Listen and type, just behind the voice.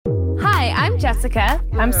I'm Jessica.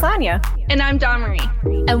 I'm Sonia. And I'm Dawn-Marie.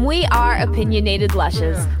 And we are Opinionated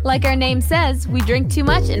Lushes. Like our name says, we drink too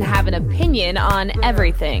much and have an opinion on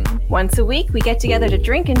everything. Once a week, we get together to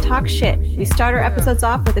drink and talk shit. We start our episodes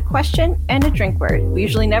off with a question and a drink word. We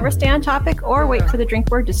usually never stay on topic or wait for the drink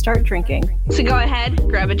word to start drinking. So go ahead,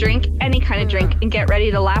 grab a drink, any kind of drink, and get ready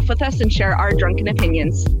to laugh with us and share our drunken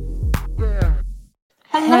opinions.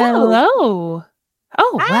 Hello.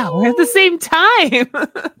 Oh, wow. We're at the same time.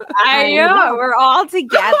 I know. We're all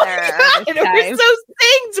together. God, we're so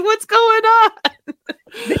synced. What's going on?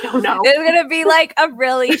 I don't know. It's going to be like a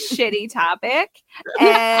really shitty topic.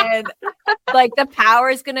 And like the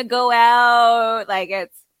power's going to go out. Like the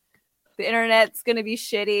internet's going to be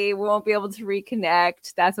shitty. We won't be able to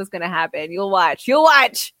reconnect. That's what's going to happen. You'll watch.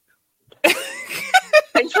 Thanks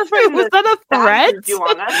for framing Was that a threat? You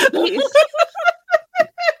want us, please.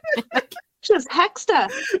 Just hext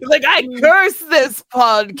us. Like, I curse this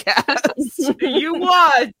podcast. You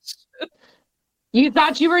watch. You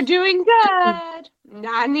thought you were doing good.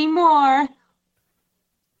 Not anymore. I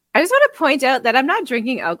just want to point out that I'm not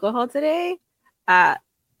drinking alcohol today. But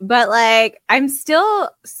like I'm still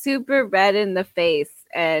super red in the face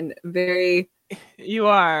and very. You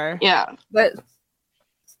are. Yeah. But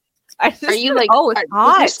I just, are you like? Oh, it's is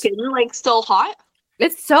hot. your skin like still hot?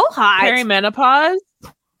 It's so hot. Perimenopause?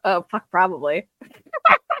 Oh fuck, probably.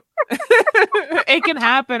 It can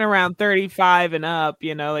happen around 35 and up,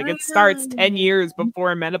 you know, like it starts 10 years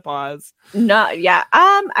before menopause. No, yeah.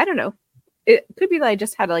 I don't know. It could be that I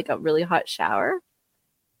just had like a really hot shower.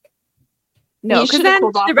 No, because then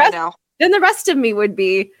the rest of me would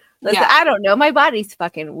be. Listen, I don't know. My body's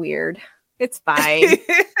fucking weird. It's fine.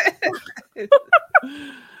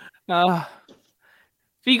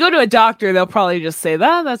 If you go to a doctor, they'll probably just say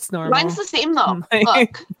that's normal. Mine's the same though.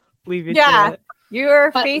 Look. Leave it. Yeah.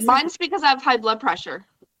 Your but face. Mine's because I have high blood pressure.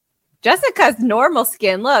 Jessica's normal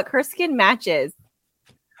skin. Look, her skin matches.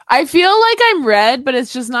 I feel like I'm red, but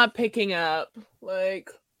it's just not picking up.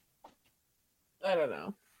 Like, I don't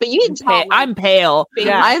know. But you can tell. I'm pale.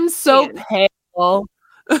 Yeah. I'm so pale.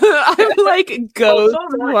 I'm like ghost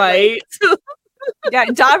white. Yeah,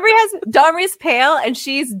 Dawn-Marie's pale, and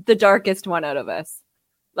she's the darkest one out of us.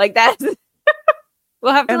 Like that's.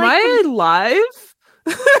 We'll have to. Am I alive?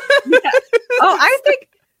 Yeah. Oh, I think.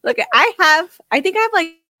 Look, I think I have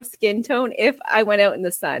like skin tone if I went out in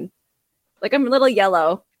the sun. Like I'm a little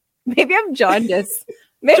yellow. Maybe I'm jaundice.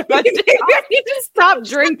 Maybe I need to stop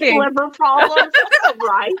drinking. Liver problems,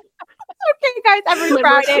 right? Okay, guys, every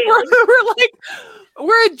Friday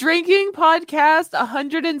we're a drinking podcast,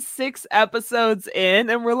 106 episodes in,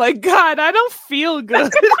 and we're like, God, I don't feel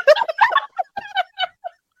good.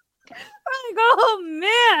 Like, oh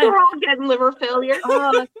man, we're all getting liver failure.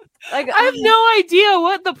 Like I have no idea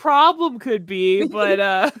what the problem could be, but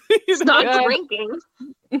it's not drinking.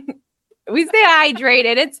 We stay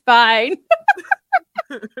hydrated. It's fine.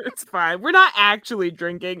 It's fine. We're not actually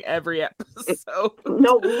drinking every episode.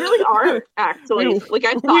 No, we really are actually. Like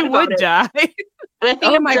I thought we would die. And I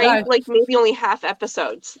think I'm drinking like maybe only half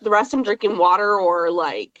episodes. The rest I'm drinking water or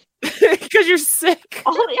like because you're sick.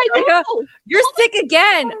 Oh, I know. You're sick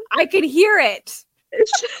again. I can hear it.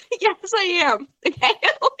 Yes, I am. Okay.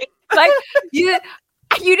 Like you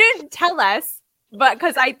didn't tell us, but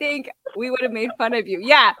because I think we would have made fun of you.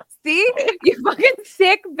 Yeah. See, you fucking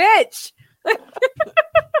sick bitch.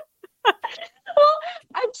 Well,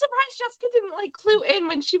 I'm surprised Jessica didn't like clue in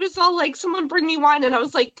when she was all like, "Someone bring me wine," and I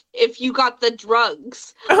was like, "If you got the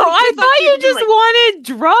drugs." Oh, I thought you just wanted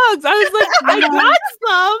drugs. I was like, I got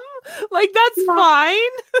some. Like that's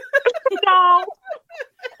fine. No,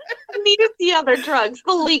 I needed the other drugs,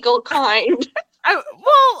 the legal kind.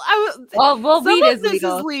 Well, weed is this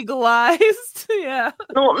legal. Is legalized. Yeah.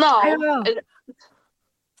 No. I know.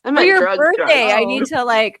 For your birthday, I need to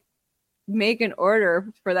like make an order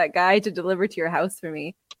for that guy to deliver to your house for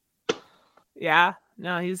me. Yeah.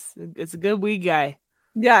 No, it's a good weed guy.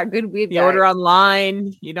 Yeah, good weed guy. You order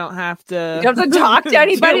online. You don't have to. You don't have to talk to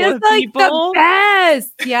anybody. It's like the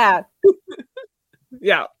best. Yeah.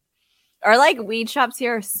 Yeah. Or like weed shops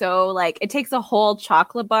here are so like it takes a whole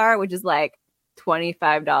chocolate bar, which is like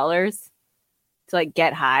 $25 to like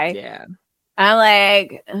get high. Yeah. I'm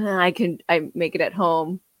like, I make it at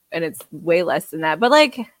home and it's way less than that. But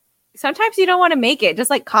like sometimes you don't want to make it, just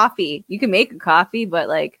like coffee. You can make a coffee, but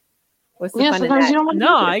like what's the fun in that? You don't want to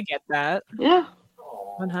I get that. Yeah.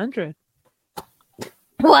 100.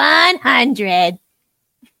 100.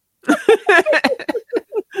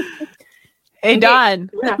 Hey, Dawn.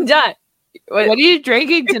 Yeah. Done. What are you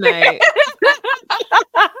drinking tonight?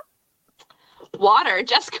 Water.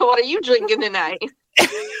 Jessica, what are you drinking tonight?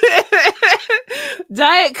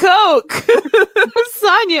 Diet Coke.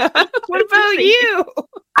 Sonia, what about you?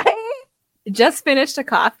 I just finished a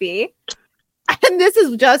coffee, and this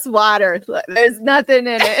is just water. There's nothing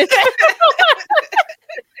in it.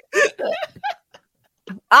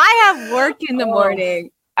 I have work in the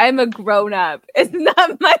morning. I'm a grown up. It's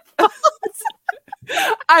not my fault.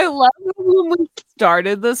 I love when we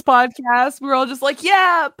started this podcast. We were all just like,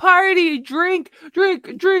 yeah, party, drink,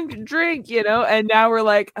 you know? And now we're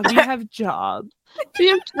like, we have jobs. We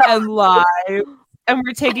have and lives. And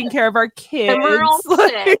we're taking care of our kids. And we're all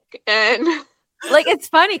sick. And like, it's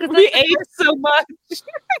funny because we ate so much.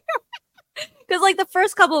 Because like the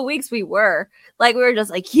first couple of weeks we were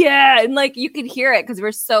just like, yeah. And like you could hear it because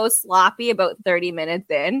we're so sloppy about 30 minutes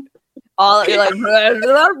in. All you're like, and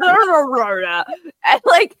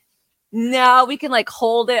like now we can like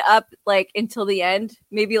hold it up like until the end.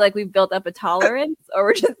 Maybe like we've built up a tolerance, or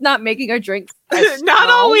we're just not making our drinks. Not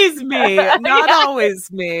always me,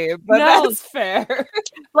 always me, but that's fair.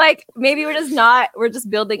 Like maybe we're just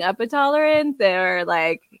building up a tolerance, or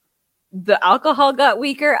like the alcohol got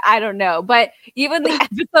weaker. I don't know, but even the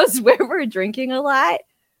episodes where we're drinking a lot,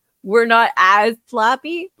 we're not as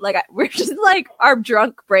sloppy. Like we're just like our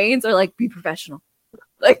drunk brains are like, be professional.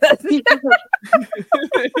 Like that's this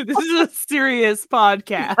is a serious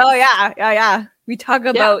podcast. Oh yeah. We talk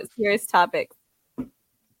about serious topics,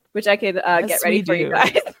 which I could get ready for you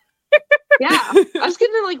guys. Yeah, I was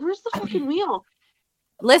getting like, where's the fucking wheel?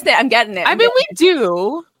 Listen, I'm getting it. I mean,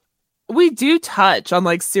 we do touch on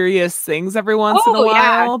like serious things every once in a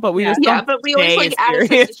while, but we just don't but we always like add a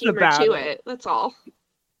sense of humor to it. That's all.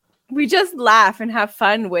 We just laugh and have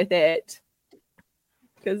fun with it.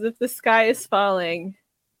 Because if the sky is falling,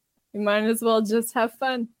 we might as well just have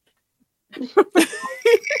fun. That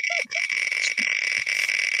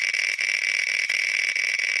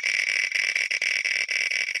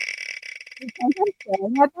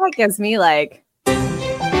gives me like,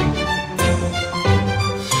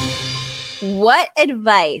 what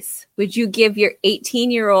advice would you give your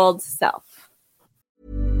 18-year-old self?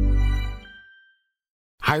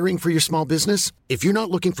 Hiring for your small business? If you're not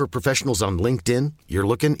looking for professionals on LinkedIn, you're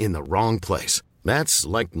looking in the wrong place. That's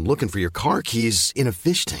like looking for your car keys in a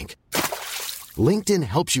fish tank. LinkedIn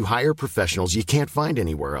helps you hire professionals you can't find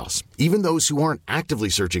anywhere else, even those who aren't actively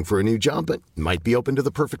searching for a new job but might be open to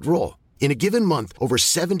the perfect role. In a given month, over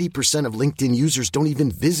 70% of LinkedIn users don't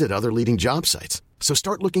even visit other leading job sites. So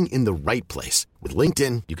start looking in the right place. With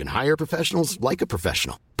LinkedIn, you can hire professionals like a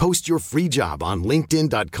professional. Post your free job on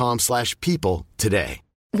linkedin.com/people today.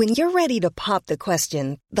 When you're ready to pop the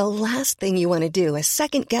question, the last thing you want to do is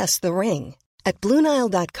second-guess the ring. At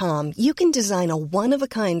BlueNile.com, you can design a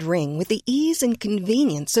one-of-a-kind ring with the ease and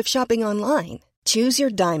convenience of shopping online. Choose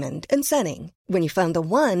your diamond and setting. When you find the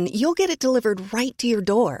one, you'll get it delivered right to your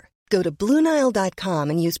door. Go to BlueNile.com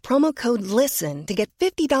and use promo code LISTEN to get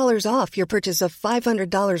 $50 off your purchase of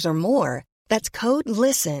 $500 or more. That's code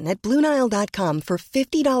LISTEN at BlueNile.com for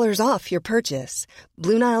 $50 off your purchase.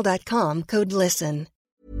 BlueNile.com, code LISTEN.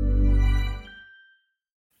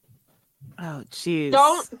 Oh, jeez.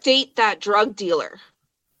 Don't date that drug dealer.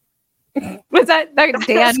 Was that Dan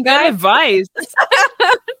That's guy? good advice.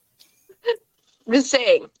 I'm just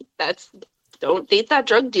saying, don't date that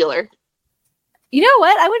drug dealer. You know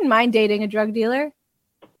what? I wouldn't mind dating a drug dealer.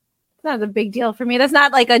 It's not a big deal for me. That's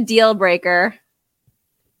not like a deal breaker.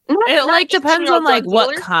 It like depends on like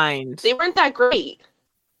what kind. They weren't that great.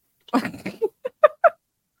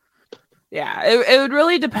 Yeah, it would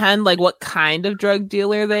really depend like what kind of drug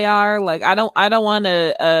dealer they are. Like I don't want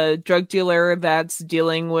a drug dealer that's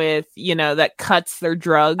dealing with, that cuts their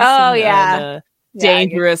drugs in a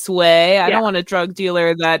dangerous way. I don't want a drug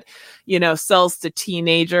dealer that, sells to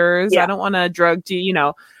teenagers. I don't want a drug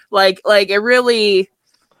like it really.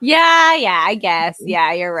 Yeah, I guess.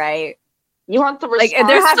 Yeah, you're right. You want the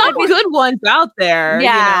there's some good ones out there,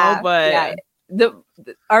 but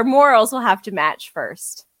our morals will have to match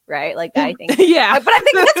first. Right? Like I think. Yeah. But I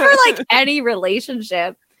think that's for like any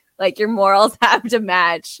relationship. Like your morals have to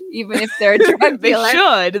match, even if they're a drug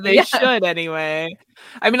dealer. They should anyway.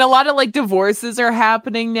 I mean, a lot of like divorces are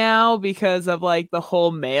happening now because of like the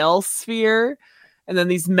whole male sphere. And then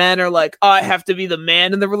these men are like, oh, I have to be the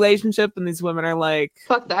man in the relationship. And these women are like,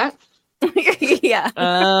 fuck that. Yeah.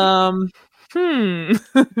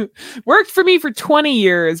 Worked for me for 20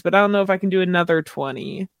 years, but I don't know if I can do another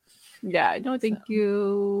 20. Yeah, no, thank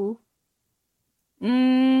you.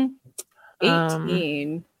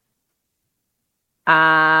 18.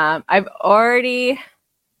 I've already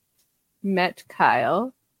met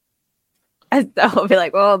Kyle. And so I'll be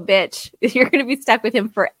like, oh, bitch, you're going to be stuck with him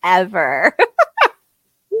forever.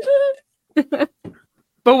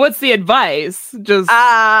 But what's the advice? Just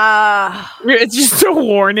it's just a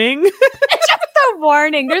warning. It's just a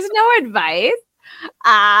warning. There's no advice.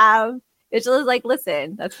 It's just like,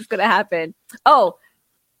 listen, that's what's gonna happen. Oh,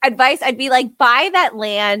 advice, I'd be like, buy that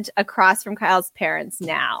land across from Kyle's parents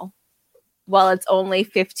now. Well, it's only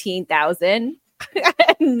 $15,000,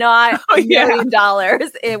 not $1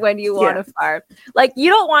 million when you want to farm. Like, you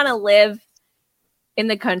don't want to live in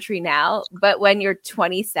the country now, but when you're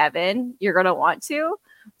 27, you're gonna want to.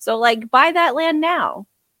 So, like, buy that land now.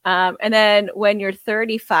 And then when you're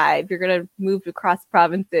 35, you're gonna move across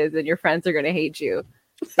provinces, and your friends are gonna hate you.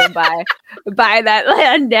 So buy that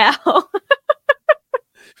land now.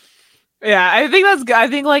 Yeah, I think that's good. I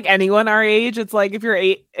think like anyone our age, it's like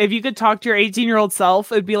if you could talk to your 18-year-old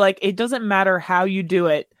self, it'd be like, it doesn't matter how you do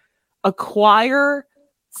it. Acquire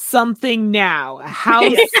something now. A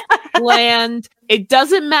house, land. It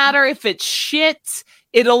doesn't matter if it's shit.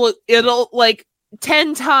 It'll like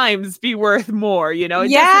 10 times be worth more, you know? It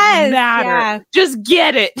doesn't matter. Yeah. Just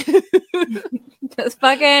get it. Just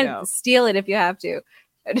fucking steal it if you have to.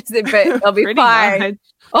 It'll be fine. Much.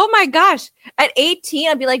 Oh my gosh. At 18,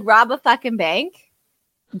 I'd be like, rob a fucking bank,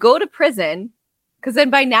 go to prison, because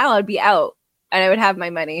then by now I'd be out and I would have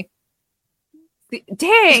my money.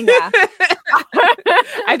 Dang.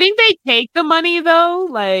 I think they take the money though.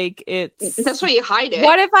 Like that's why you hide it.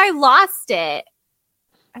 What if I lost it?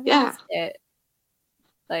 I lost it.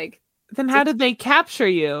 Like, then how did they capture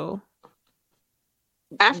you?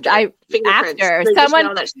 After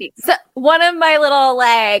someone, one of my little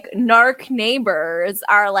like narc neighbors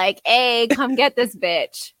are like, "Hey, come get this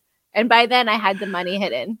bitch," and by then I had the money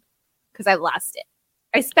hidden because I lost it.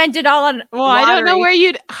 I spent it all on. Well, lottery. I don't know where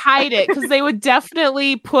you'd hide it because they would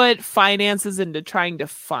definitely put finances into trying to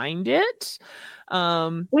find it.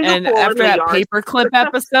 And after that paperclip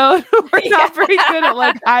episode, we're not very good at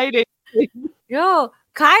like hiding. Yo,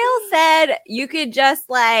 Kyle said you could just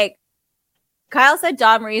like. Kyle said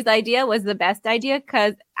Dawn Marie's idea was the best idea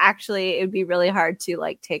because actually it would be really hard to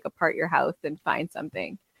like take apart your house and find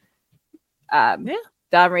something. Dawn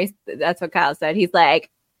Marie, that's what Kyle said. He's like,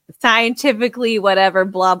 scientifically, whatever,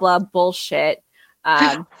 blah, blah, bullshit.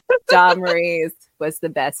 Dawn Marie's was the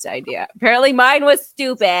best idea. Apparently mine was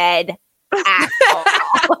stupid.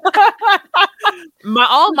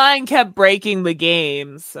 All mine kept breaking the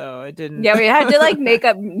game, so it didn't. Yeah, we had to like make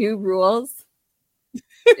up new rules.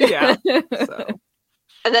 Yeah. So.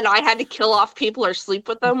 And then I had to kill off people or sleep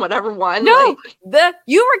with them, whatever one. No,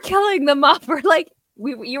 you were killing them off. Or like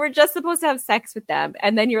you were just supposed to have sex with them,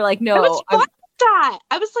 and then you're like, no. I was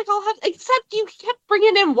like, I'll have. Except you kept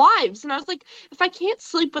bringing in wives, and I was like, if I can't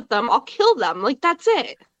sleep with them, I'll kill them. Like that's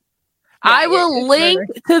it. Yeah, I will link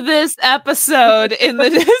to this episode in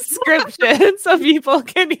the description so people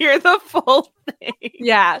can hear the full thing.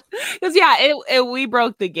 Yeah. Because, we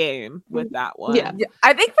broke the game with that one. Yeah.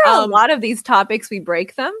 I think for a lot of these topics, we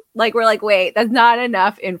break them. Like, we're like, wait, that's not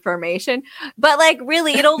enough information. But, like,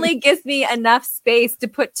 really, it only gives me enough space to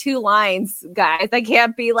put 2 lines, guys. I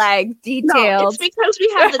can't be, like, detailed. No, it's because we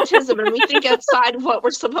have the TISM and we think outside of what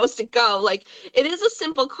we're supposed to go. Like, it is a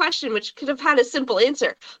simple question, which could have had a simple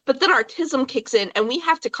answer. But then our TISM kicks in and we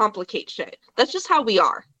have to complicate shit. That's just how we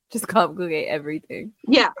are. Just complicate everything.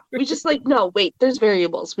 Yeah. We just like, no, wait, there's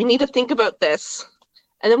variables. We need to think about this.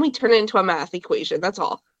 And then we turn it into a math equation. That's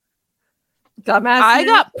all. Dumbass. I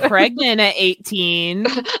got pregnant at 18.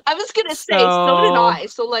 I was going to say, so did I.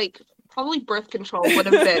 So, like, probably birth control would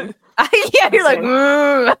have been. Yeah, you're like,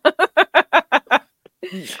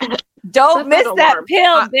 don't miss that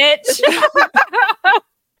pill, bitch.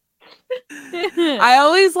 I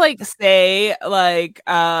always like say like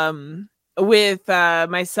with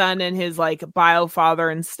my son and his like bio father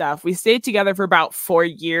and stuff, we stayed together for about 4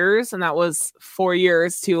 years, and that was 4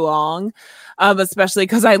 years too long, especially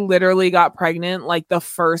because I literally got pregnant like the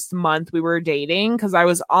first month we were dating because I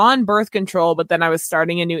was on birth control, but then I was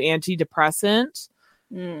starting a new antidepressant.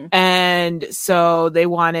 And so they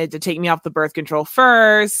wanted to take me off the birth control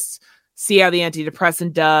first, see how the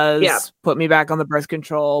antidepressant does, put me back on the birth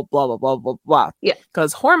control, blah, blah, blah, blah, blah. Yeah.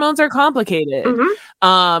 Because hormones are complicated.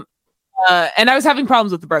 And I was having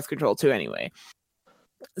problems with the birth control too anyway.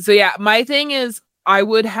 So yeah, my thing is I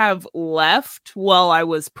would have left while I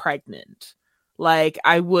was pregnant. Like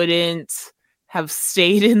I wouldn't have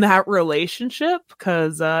stayed in that relationship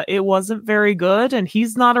because it wasn't very good and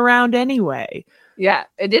he's not around anyway. Yeah,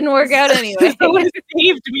 it didn't work out anyway. It would have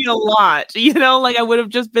saved me a lot, you know, like I would have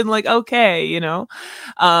just been like, okay, you know,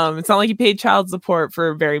 it's not like he paid child support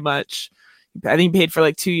for very much. I think he paid for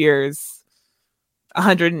like 2 years,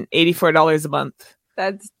 $184 a month.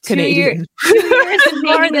 That's Canadian. 2 years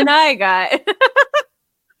more than I got.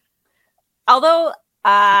 Although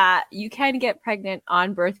You can get pregnant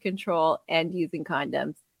on birth control and using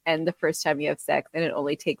condoms, and the first time you have sex, and it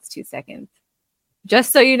only takes 2 seconds.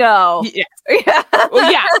 Just so you know. Yeah.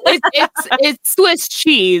 Well, yeah, it's Swiss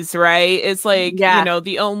cheese, right? It's like, you know,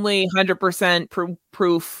 the only 100%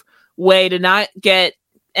 proof way to not get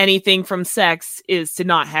anything from sex is to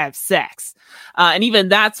not have sex. And even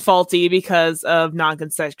that's faulty because of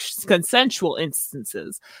non-consensual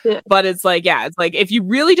instances. Yeah. But it's like, it's like, if you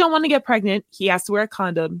really don't want to get pregnant, he has to wear a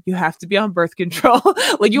condom. You have to be on birth control.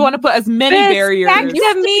 Like, you want to put as many barriers. You have to be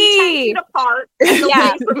 10 feet apart and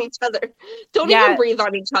away from each other. Don't even breathe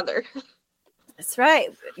on each other. That's right.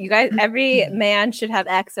 You guys, every man should have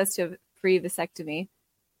access to a free vasectomy.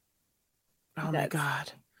 Oh my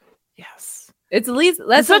God. Yes. It's at least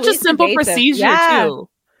that's such a simple procedure too.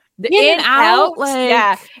 The in and out,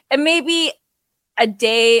 like... and maybe a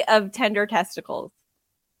day of tender testicles.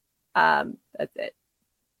 That's it.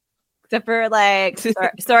 Except for like,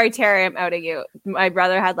 sorry, Terry, I'm outing you. My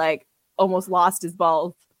brother had like almost lost his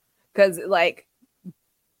balls because like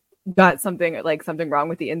got something wrong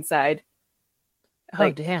with the inside.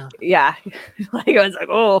 Like, oh damn! Yeah, like I was like,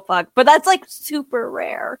 oh fuck, but that's like super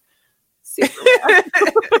rare.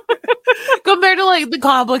 Compared to like the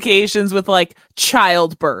complications with like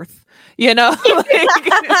childbirth, you know.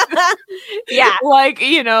 Like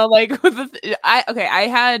you know, like with I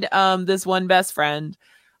had this one best friend.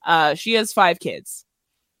 She has 5 kids,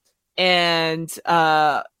 and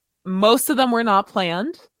most of them were not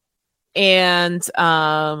planned, and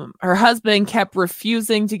her husband kept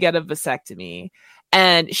refusing to get a vasectomy.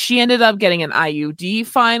 And she ended up getting an IUD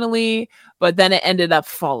finally, but then it ended up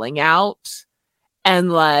falling out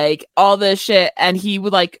and like all this shit. And he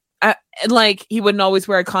would like, and like he wouldn't always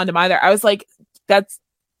wear a condom either. I was like,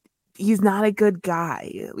 he's not a good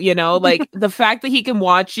guy, you know, like the fact that he can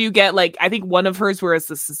watch you get like, I think one of hers was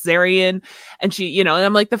a cesarean and she, you know, and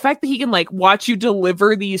I'm like, the fact that he can like watch you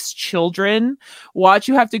deliver these children, watch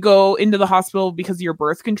you have to go into the hospital because of your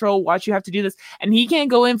birth control, watch you have to do this. And he can't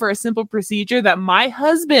go in for a simple procedure that my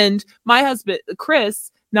husband,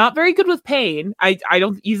 Chris, not very good with pain.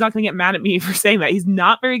 He's not going to get mad at me for saying that. He's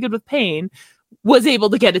not very good with pain, was able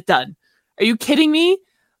to get it done. Are you kidding me?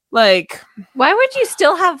 Like, why would you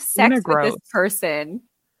still have sex with this person?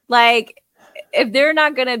 Like, if they're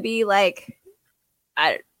not gonna be like,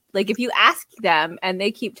 like if you ask them and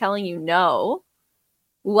they keep telling you no,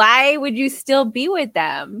 why would you still be with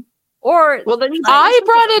them? Or well, then I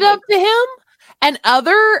brought it up to him, and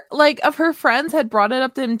other like of her friends had brought it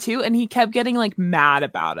up to him too, and he kept getting like mad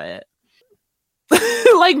about it,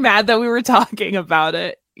 like mad that we were talking about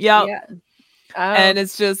it. Yep. Yeah. And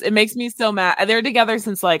it's just, it makes me so mad. They're together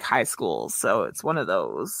since like high school, so it's one of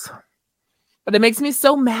those. But it makes me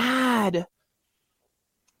so mad.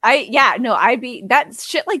 I'd be, that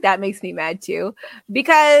shit like that makes me mad too,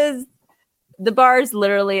 because the bar's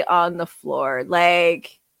literally on the floor.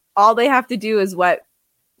 Like, all they have to do is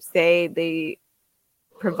say they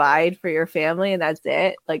provide for your family, and that's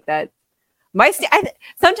it. Like that. Sometimes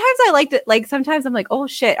I like to, like, sometimes I'm like, oh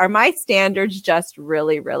shit, are my standards just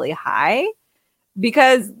really, really high?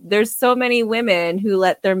 Because there's so many women who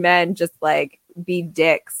let their men just like be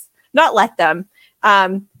dicks. Not let them,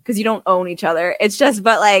 because you don't own each other. It's just,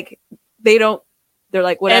 but like they're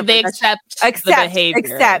like, whatever. And they accept the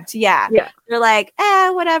behavior. Yeah. They're like,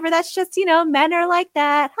 whatever. That's just, you know, men are like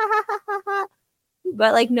that.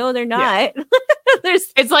 But like, no, they're not. Yeah.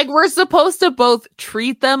 It's like we're supposed to both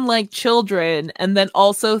treat them like children and then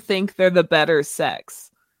also think they're the better sex.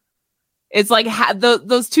 It's like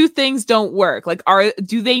those two things don't work. Like,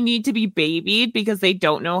 do they need to be babied because they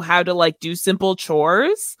don't know how to like do simple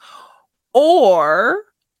chores? Or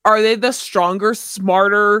are they the stronger,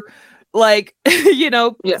 smarter, like, you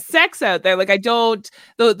know, sex out there? Like,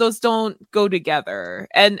 those don't go together.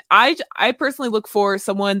 And I personally look for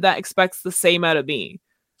someone that expects the same out of me.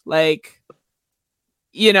 Like,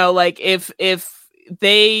 you know, like if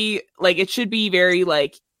they like, it should be very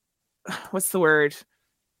like, what's the word?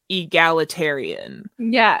 Egalitarian.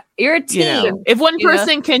 Yeah, you're a team. You know, if one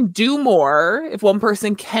person can do more, if one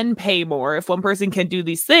person can pay more, if one person can do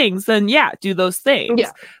these things, then do those things.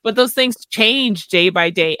 Yeah. But those things change day by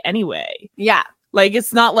day anyway. Yeah. Like,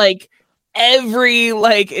 it's not like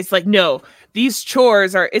it's like, no, these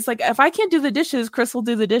chores are, it's like, if I can't do the dishes, Chris will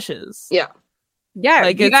do the dishes. Yeah. Yeah,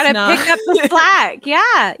 like, you gotta pick up the slack.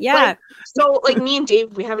 Yeah. Like, so, like, me and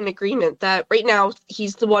Dave, we have an agreement that right now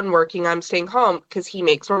he's the one working. I'm staying home because he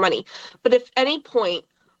makes more money. But if any point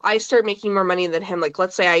I start making more money than him, like,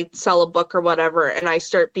 let's say I sell a book or whatever, and I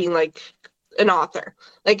start being like an author,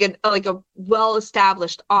 like a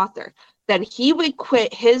well-established author, then he would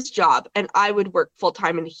quit his job and I would work full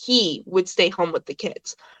time and he would stay home with the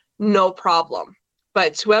kids. No problem.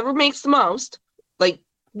 But whoever makes the most, like,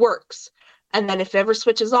 works. And then if it ever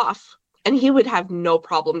switches off, and he would have no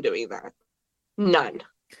problem doing that. None.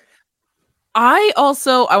 I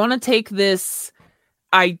want to take this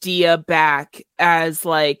idea back as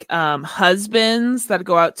like husbands that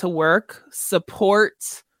go out to work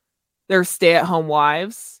support their stay-at-home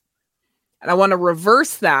wives. And I want to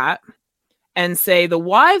reverse that and say the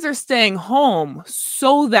wives are staying home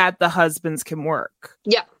so that the husbands can work.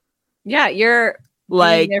 Yeah. Yeah, you're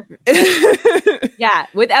like yeah,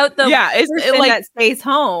 without the person like, that stays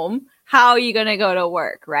home, how are you gonna go to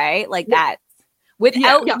work, right? Like that.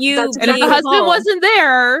 Without you, and if the husband wasn't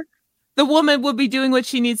there, the woman would be doing what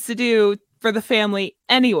she needs to do for the family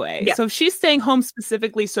anyway. Yeah. So if she's staying home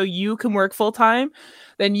specifically so you can work full time,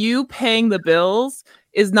 then you paying the bills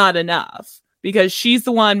is not enough because she's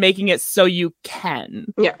the one making it so you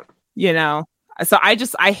can. Yeah. You know? So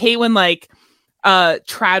I hate when like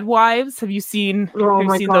trad wives, have you seen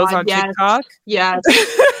those on TikTok? Yes.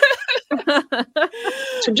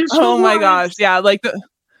 Oh my gosh. Yeah,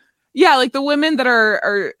 like the women that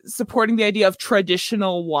are supporting the idea of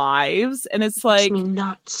traditional wives, and it's like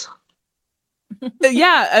nuts.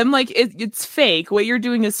 Yeah, I'm like it's fake. What you're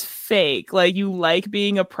doing is fake. Like you like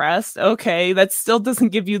being oppressed. Okay, that still doesn't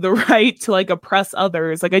give you the right to like oppress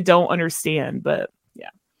others. Like I don't understand, but yeah.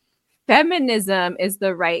 Feminism is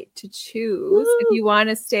the right to choose if you want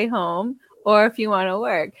to stay home or if you want to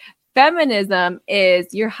work. Feminism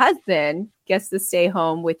is your husband gets to stay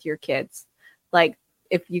home with your kids, like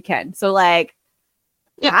if you can. So like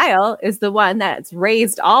Kyle is the one that's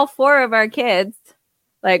raised all 4 of our kids.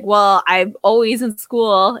 Like, well, I'm always in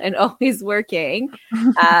school and always working.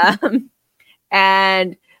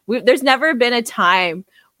 And there's never been a time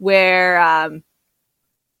where I'm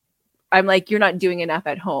like, you're not doing enough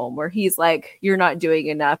at home, or he's like, you're not doing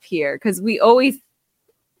enough here. Because we are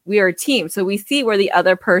a team. So we see where the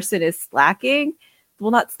other person is slacking.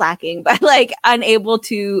 Well, not slacking, but like unable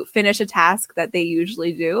to finish a task that they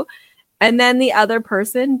usually do. And then the other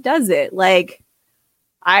person does it. Like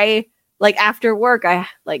after work, I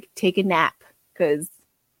like take a nap because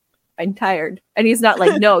I'm tired. And he's not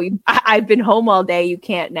like, no, I've been home all day. You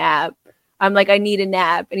can't nap. I'm like, I need a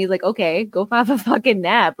nap. And he's like, okay, go have a fucking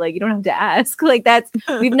nap. Like, you don't have to ask. Like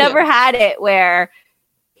we've never had it where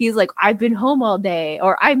he's like, I've been home all day,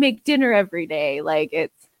 or I make dinner every day.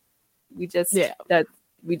 Like we just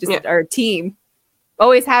are a team.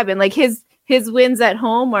 Always have been. Like his wins at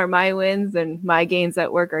home are my wins, and my gains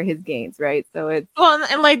at work are his gains, right? So it's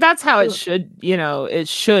and like that's how it should, it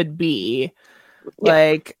should be. Yeah.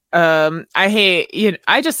 Like I hate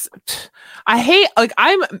like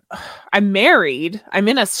I'm married. I'm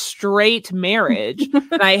in a straight marriage,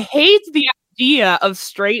 and I hate the idea of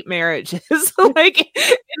straight marriages like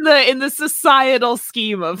in the societal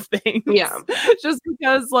scheme of things. Yeah. Just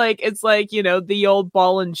because like it's like, the old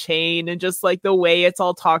ball and chain, and just like the way it's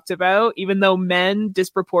all talked about, even though men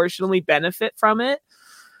disproportionately benefit from it.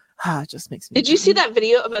 It just makes me Did you see that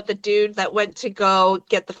video about the dude that went to go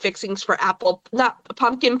get the fixings for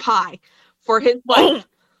pumpkin pie for his wife?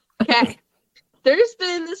 Okay. There's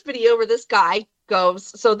been this video where this guy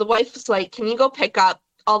goes, so the wife is like, can you go pick up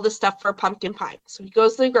all the stuff for pumpkin pie? So he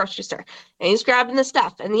goes to the grocery store and he's grabbing the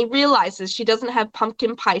stuff, and he realizes she doesn't have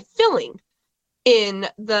pumpkin pie filling in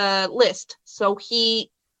the list. So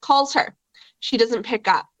he calls her. She doesn't pick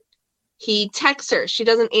up. He texts her. She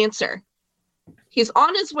doesn't answer. He's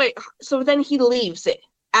on his way. So then he leaves it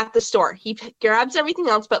at the store. He grabs everything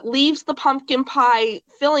else, but leaves the pumpkin pie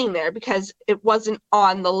filling there because it wasn't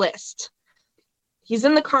on the list. He's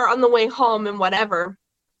in the car on the way home and whatever.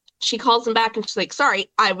 She calls him back and she's like,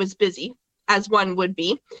 sorry, I was busy, as one would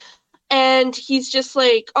be. And he's just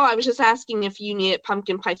like, oh, I was just asking if you needed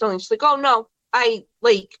pumpkin pie filling. She's like, oh, no, I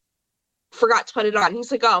forgot to put it on.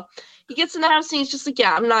 He's like, oh. He gets in the house and he's just like,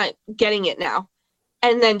 yeah, I'm not getting it now.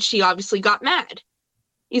 And then she obviously got mad.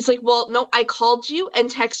 He's like, well, no, I called you and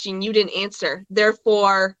texted you and you didn't answer.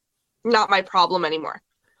 Therefore, not my problem anymore.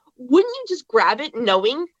 Wouldn't you just grab it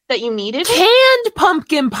knowing that you needed it? Canned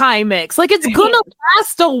pumpkin pie mix. Like, it's gonna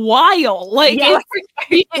last a while. Like,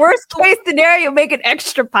 worst case scenario, make an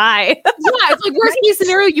extra pie. Yeah, it's like worst case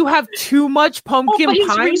scenario, you have too much pumpkin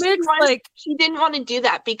pie mix. Like, he didn't want to do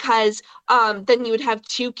that because then you would have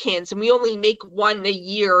 2 cans, and we only make 1 a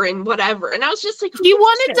year and whatever. And I was just like, he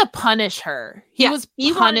wanted to punish her. He was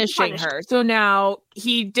punishing her. So now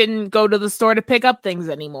he didn't go to the store to pick up things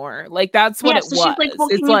anymore. Like, that's what it was. She's like, well,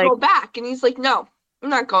 can you go back? And he's like, no, I'm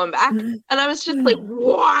not going back. And I was just like,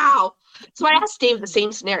 wow. So I asked Dave the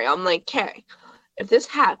same scenario. I'm like, okay, if this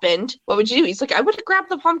happened, what would you do? He's like, I would have grabbed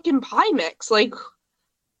the pumpkin pie mix. Like,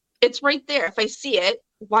 it's right there. If I see it,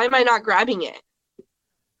 why am I not grabbing it?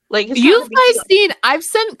 Like, you've guys seen, I've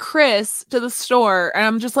sent Chris to the store and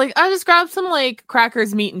I'm just like, I just grabbed some like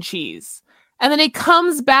crackers, meat, and cheese. And then he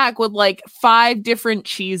comes back with like 5 different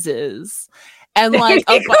cheeses. And like,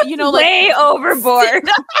 you know, like way overboard.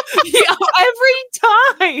 Yeah, every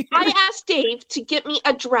time. I asked Dave to get me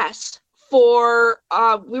a dress for,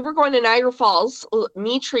 we were going to Niagara Falls,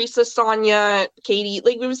 me, Teresa, Sonia, Katie,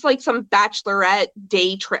 like it was like some bachelorette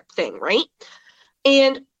day trip thing, right?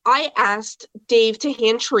 And I asked Dave to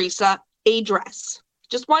hand Teresa a dress,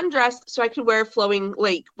 just one dress, so I could wear flowing,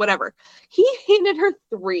 like, whatever. He handed her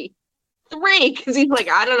 3, because he's like,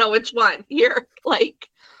 I don't know which one. Here, like,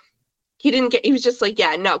 he was just like,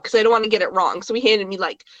 yeah, no, because I don't want to get it wrong. So he handed me,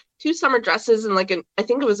 like, 2 summer dresses and, like, I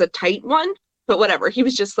think it was a tight one, but whatever. He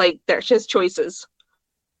was just like, there, she has choices.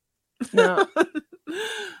 No.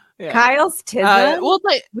 Yeah. Kyle's tism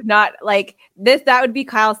would not like this. That would be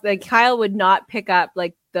Kyle's. Like Kyle would not pick up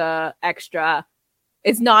like the extra.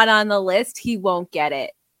 It's not on the list. He won't get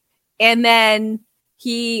it, and then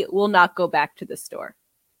he will not go back to the store,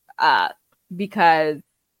 because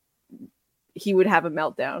he would have a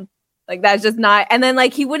meltdown. Like that's just not. And then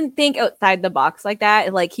like he wouldn't think outside the box like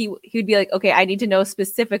that. Like he would be like, okay, I need to know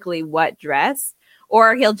specifically what dress,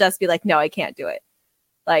 or he'll just be like, no, I can't do it.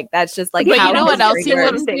 Like that's just like, but how you know what else he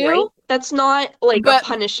wouldn't do? Right? That's not like a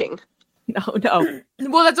punishing. No.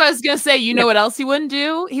 Well, that's what I was gonna say. You know what else he wouldn't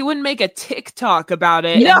do? He wouldn't make a TikTok about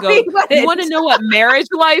it No, and go, you want to know what marriage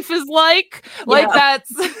life is like? Like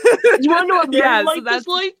that's you want to know what marriage life is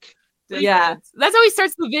like? Yeah, that's how he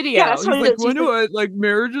starts the video. Yeah, he's like, "Want to know what like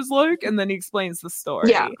marriage is like?" And then he explains the story.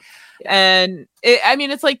 Yeah, and I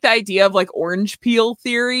mean, it's like the idea of like orange peel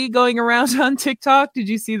theory going around on TikTok. Did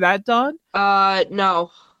you see that, Dawn?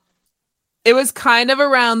 No. It was kind of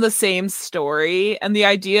around the same story, and the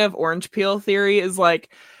idea of orange peel theory is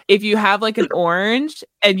like, if you have like an orange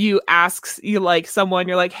and you like someone,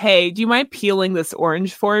 you're like, hey, do you mind peeling this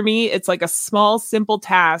orange for me? It's like a small, simple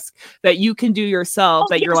task that you can do yourself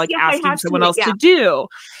you're like asking someone else to do.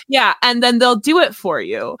 Yeah. And then they'll do it for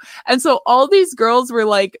you. And so all these girls were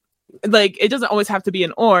like, it doesn't always have to be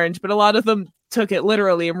an orange, but a lot of them took it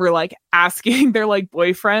literally and were like asking their like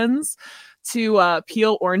boyfriends to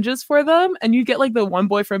peel oranges for them. And you get like the one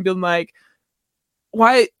boyfriend being like,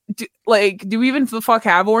 why do we even the fuck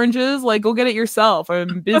have oranges? Like, go get it yourself.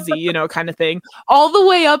 I'm busy, you know, kind of thing. All the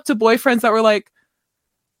way up to boyfriends that were like,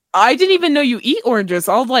 I didn't even know you eat oranges.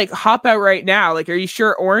 I'll like hop out right now. Like, are you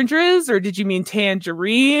sure oranges or did you mean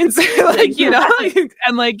tangerines? Like, you know,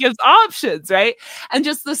 and like gives options, right? And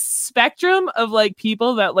just the spectrum of like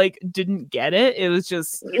people that like didn't get it. It was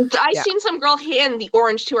just I seen some girl hand the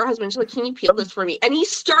orange to her husband. She's like, can you peel this for me? And he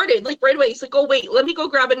started like right away. He's like, oh wait, let me go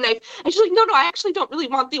grab a knife. And she's like, no, I actually don't really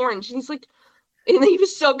want the orange. And he's like, and he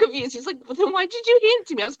was so confused. He's like, well, then why did you hand it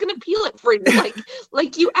to me? I was going to peel it for you.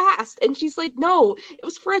 Like you asked. And she's like, no, it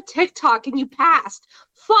was for a TikTok and you passed.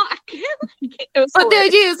 Fuck. But the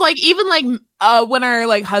idea is like, even like when our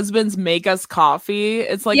like husbands make us coffee,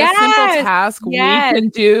 it's like a simple task we can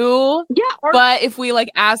do. Yeah. But if we like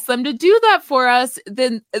ask them to do that for us,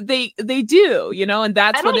 then they do, you know, and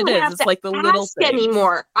that's what it is. It's like the little thing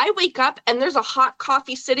anymore. I wake up and there's a hot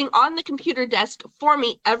coffee sitting on the computer desk for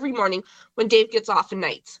me every morning when Dave gets off at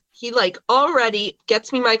nights. He like already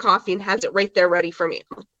gets me my coffee and has it right there ready for me.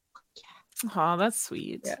 Oh, that's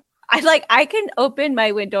sweet. Yeah. I can open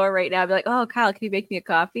my window right now and be like, oh, Kyle, can you make me a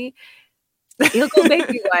coffee? He'll go make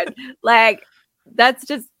me one. Like, that's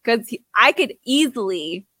just because I could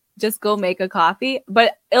easily just go make a coffee,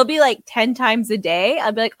 but it'll be like 10 times a day.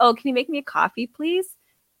 I'll be like, oh, can you make me a coffee, please?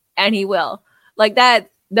 And he will. Like that's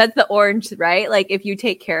the orange, right? Like if you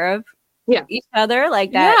take care of each other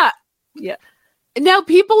like that. Yeah. Now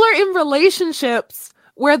people are in relationships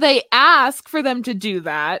where they ask for them to do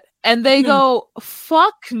that. And they go,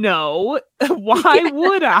 fuck no. Why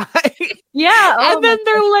would I? Yeah. And then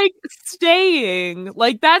they're like staying.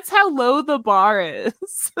 Like that's how low the bar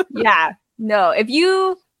is. Yeah. No. If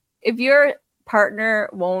your partner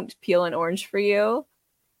won't peel an orange for you,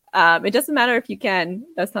 it doesn't matter if you can.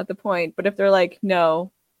 That's not the point. But if they're like,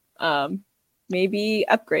 no, maybe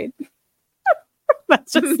upgrade.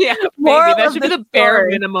 That's just maybe that should be the bare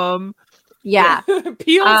minimum. Yeah.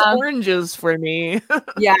 Peels oranges for me.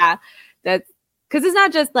 Yeah. That's because it's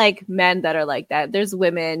not just like men that are like that. There's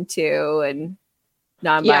women too and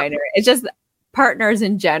non-binary. Yeah. It's just partners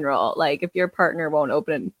in general. Like if your partner won't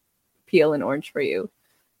peel an orange for you,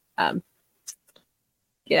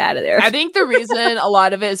 get out of there. I think the reason a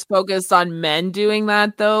lot of it is focused on men doing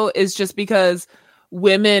that though is just because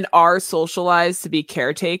women are socialized to be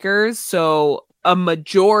caretakers. So a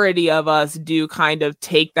majority of us do kind of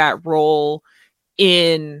take that role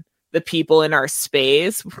in the people in our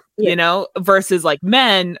space, you know, versus like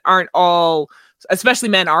men aren't all, especially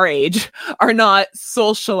men our age, are not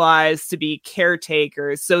socialized to be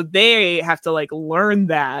caretakers. So they have to like learn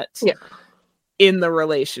that in the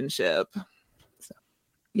relationship. So.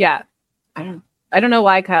 Yeah. I don't know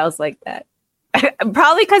why Kyle's like that.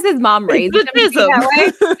 Probably because his mom raised him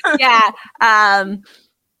that way. Yeah.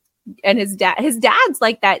 And his dad's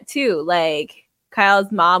like that too. Like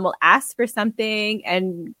Kyle's mom will ask for something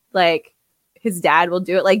and like his dad will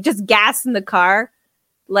do it. Like just gas in the car.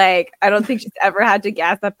 Like I don't think she's ever had to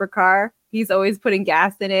gas up her car. He's always putting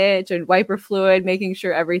gas in it and wiper fluid, making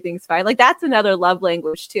sure everything's fine. Like that's another love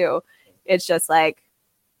language too. It's just like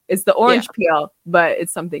it's the orange peel, but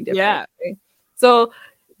it's something different. Yeah. Right? So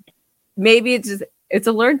maybe it's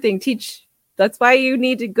a learned thing. Teach. That's why you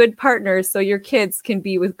need good partners so your kids can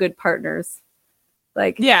be with good partners.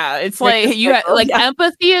 Like it's like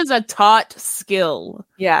empathy is a taught skill.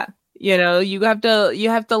 Yeah. You know, you have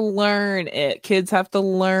to learn it. Kids have to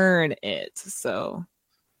learn it. So,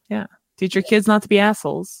 yeah. Teach your kids not to be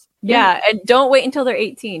assholes. Yeah, and don't wait until they're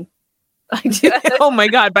 18. Oh my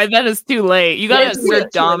god, by then it's too late. You got to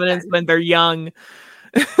assert dominance when they're young.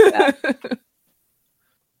 Yeah.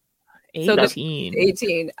 18.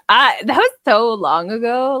 18. That was so long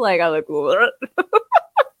ago. Like I was like, what?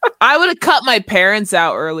 I would have cut my parents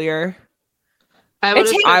out earlier. I would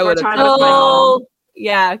have time with my mom.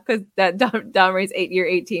 Yeah, because that Dom Ray's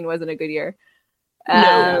 18 wasn't a good year.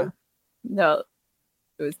 No,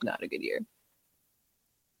 it was not a good year.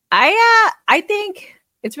 I think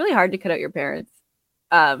it's really hard to cut out your parents.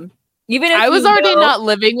 Even if I was already not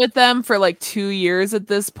living with them for like 2 years at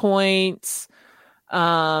this point.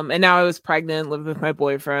 And now I was pregnant, lived with my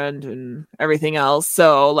boyfriend and everything else.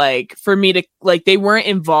 So like for me to like, they weren't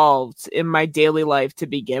involved in my daily life to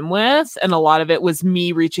begin with. And a lot of it was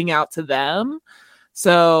me reaching out to them.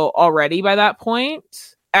 So already by that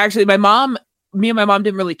point, actually me and my mom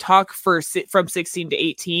didn't really talk from 16 to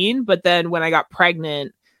 18. But then when I got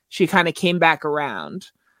pregnant, she kind of came back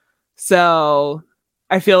around. So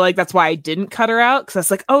I feel like that's why I didn't cut her out. Cause I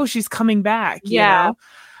was like, oh, she's coming back. You know?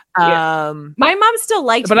 Yeah. My mom still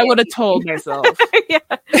liked but me. I would have told myself.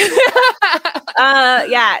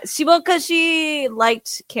 She will because she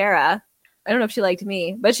liked Kara. I don't know if she liked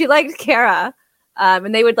me, but she liked Kara.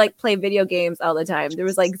 And they would like play video games all the time. There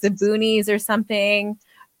was like Zaboonies or something.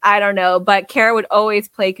 I don't know, but Kara would always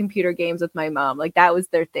play computer games with my mom. Like that was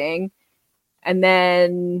their thing. And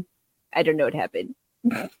then I don't know what happened.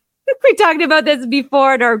 We talked about this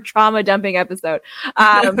before in our trauma dumping episode.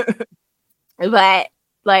 But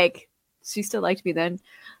like she still liked me then.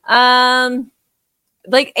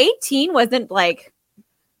 Like 18 wasn't like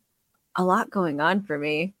a lot going on for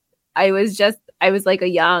me. I was like a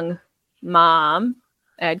young mom.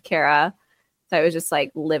 I had Kara. So I was just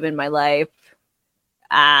like living my life.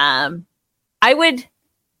 I would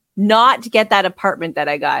not get that apartment that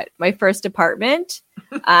I got. My first apartment.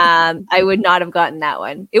 I would not have gotten that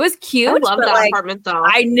one. It was cute. I love that apartment though.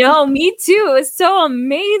 I know, me too. It was so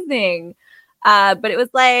amazing. But it was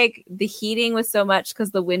like the heating was so much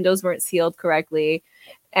because the windows weren't sealed correctly.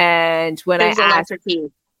 And when I asked,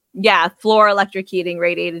 floor electric heating,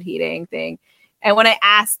 radiated heating thing. And when I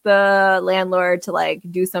asked the landlord to like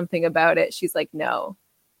do something about it, she's like, no.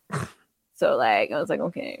 So like, I was like,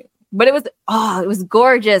 okay. But it was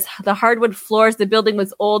gorgeous. The hardwood floors, the building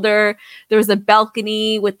was older. There was a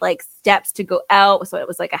balcony with like steps to go out. So it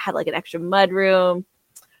was like, I had like an extra mud room.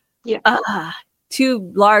 Yeah.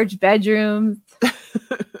 2 large bedrooms.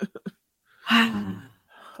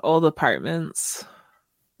 Old apartments.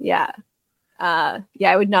 Yeah.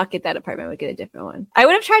 I would not get that apartment. I would get a different one. I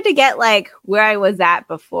would have tried to get like where I was at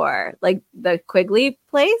before, like the Quigley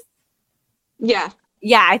place. Yeah.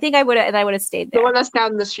 Yeah, I think I would have stayed there. The one that's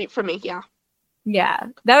down the street from me, yeah. Yeah.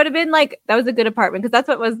 That would have been like, that was a good apartment because that's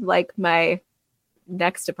what was like my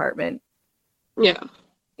next apartment. Yeah.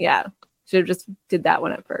 Yeah. Should have just did that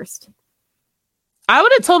one at first. I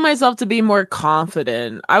would have told myself to be more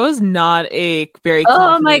confident. I was not a very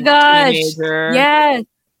confident my gosh. teenager. Yes.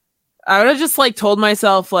 I would have just like told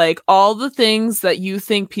myself like all the things that you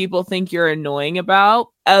think people think you're annoying about,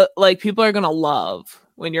 like people are gonna love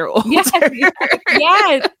when you're older. Yes. That's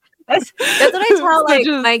what I tell like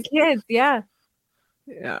my kids. Yeah.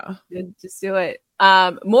 Yeah. Just do it.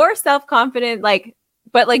 More self-confident, like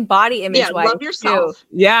but like body image wise, love yourself.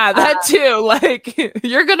 Yeah, that too. Like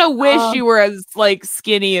you're gonna wish you were as like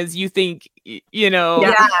skinny as you think, as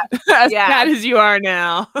fat as you are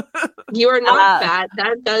now. You are not fat.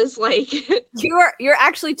 That does like you're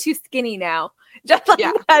actually too skinny now. Just like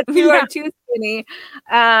that, you are too skinny.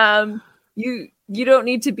 You don't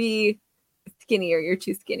need to be skinnier. You're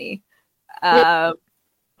too skinny. I'd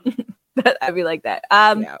be like that.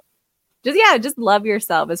 Just love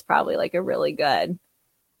yourself is probably like a really good.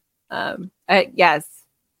 Yes,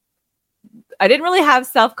 I didn't really have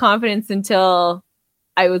self-confidence until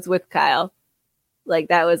I was with Kyle. Like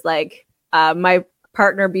that was like my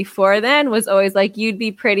partner before then was always like, you'd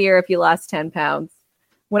be prettier if you lost 10 pounds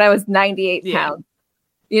when I was 98 pounds,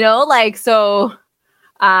 so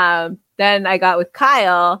then I got with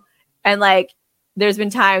Kyle and like, there's been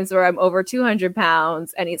times where I'm over 200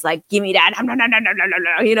 pounds and he's like, give me that.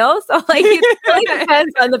 No. So like, it really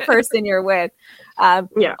depends on the person you're with.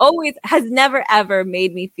 Always has never, ever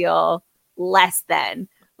made me feel less than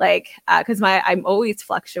like, cause I'm always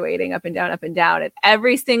fluctuating up and down. And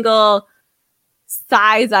every single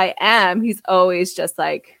size I am, he's always just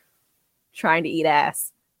like trying to eat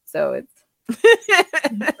ass. So it's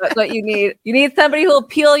that's what you need. You need somebody who'll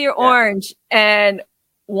peel your orange and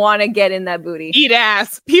want to get in that booty. Eat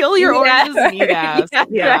ass. Peel your oranges and eat ass.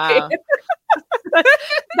 Yeah. Right.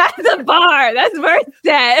 That's a bar. That's where it's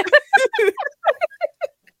set.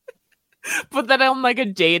 Put that on like a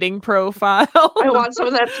dating profile. I want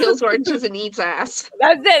someone that peels oranges and eats ass.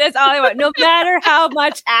 That's it. That's all I want. No matter how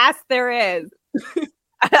much ass there is.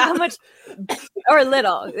 How much or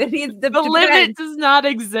little. It needs the limit does not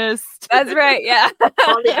exist. That's right. Yeah.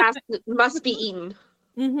 All the ass must be eaten.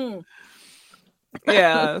 Mm-hmm.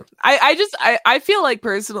 Yeah. I feel like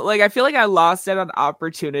personally, like I feel like I lost out on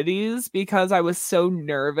opportunities because I was so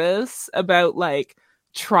nervous about like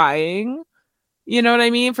trying, you know what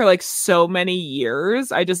I mean? For like so many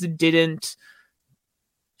years, I just didn't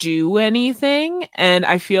do anything. And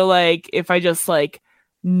I feel like if I just like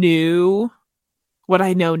knew what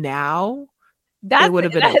I know now, it would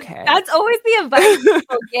have been okay. That's always the advice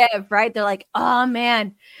people give, right? They're like, oh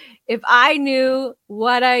man, if I knew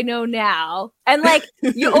what I know now. And like,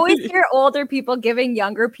 you always hear older people giving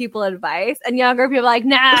younger people advice and younger people like,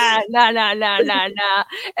 nah.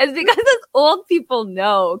 It's because it's old people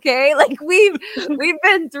know, okay? Like we've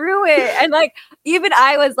been through it. And like, even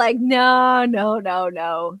I was like, no.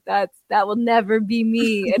 That will never be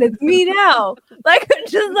me. And it's me now. Like, I'm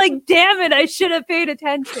just like, damn it, I should have paid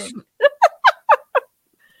attention.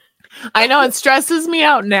 I know it stresses me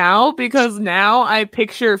out now because now I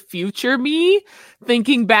picture future me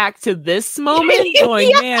thinking back to this moment going,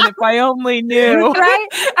 man, if I only knew. Right?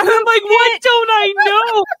 And I'm like, what don't I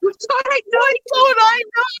know? What don't I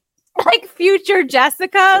know? Like future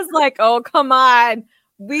Jessica's like, oh, come on.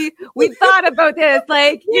 We thought about this.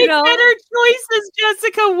 Like, you know. Better choices,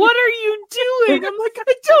 Jessica. What are you doing? I'm like,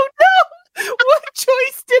 I don't know. What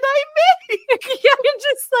choice did I make? Yeah, I'm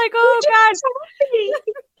just like, oh, God.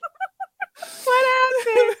 What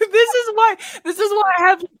happened? This is why I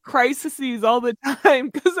have crises all the time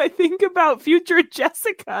because I think about future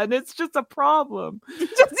Jessica and it's just a problem.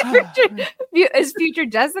 Is future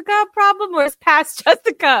Jessica a problem or is past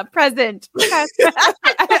Jessica present? Ask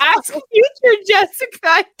future Jessica.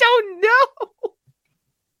 I don't know.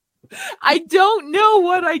 I don't know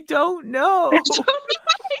what I don't know. I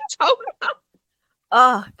don't know.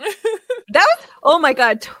 Oh, oh my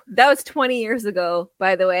God. That was 20 years ago,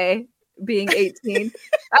 by the way. Being 18.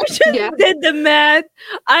 I just did the math.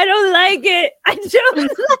 I don't like it. I don't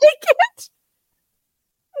like it.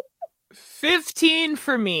 15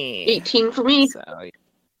 for me. 18 for me. So, yeah.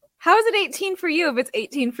 How is it 18 for you if it's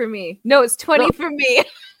 18 for me? No, it's 20 for me.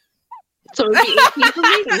 So it would be 18 for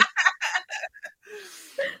me.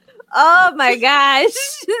 Oh my gosh.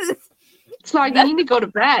 So you need to go to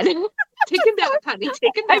bed. Take a nap, honey.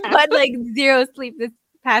 Take a nap. I've had like zero sleep this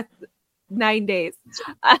past 9 days.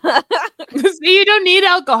 So you don't need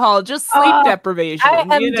alcohol, just sleep deprivation.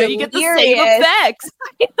 You get the same effects.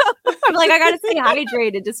 I'm like, I gotta stay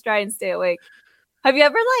hydrated, just try and stay awake. Have you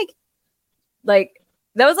ever like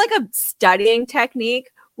that was like a studying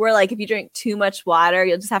technique where like if you drink too much water,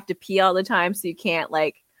 you'll just have to pee all the time so you can't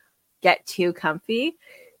like get too comfy.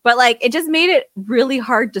 But like it just made it really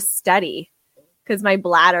hard to study because my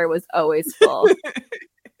bladder was always full.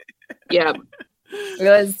 Yeah.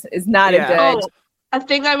 It's not a good. A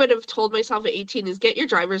thing I would have told myself at 18 is get your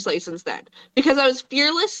driver's license then. Because I was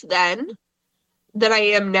fearless then than I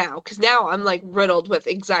am now. Because now I'm like riddled with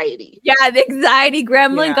anxiety. Yeah, the anxiety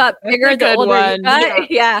gremlin got bigger the older you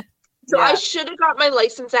got. Yeah. So I should have got my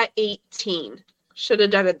license at 18. Should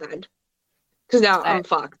have done it then. Because now I'm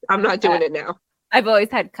fucked. I'm not doing it now. I've always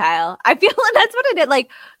had Kyle. I feel like that's what I did. Like,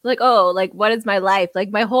 what is my life? Like,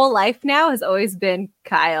 my whole life now has always been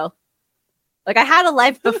Kyle. Like, I had a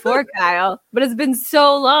life before Kyle, but it's been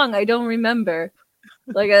so long, I don't remember.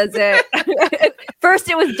 Like, that's it. First,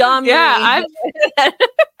 it was Dom. Yeah,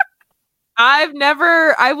 I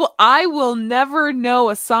will never know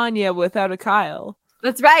a Sonya without a Kyle.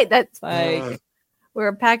 That's right. That's like, we're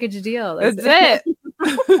a package deal. That's it.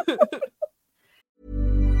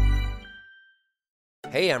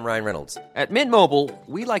 Hey, I'm Ryan Reynolds. At Mint Mobile,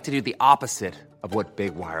 we like to do the opposite of what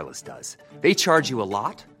Big Wireless does. They charge you a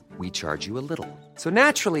lot, we charge you a little. So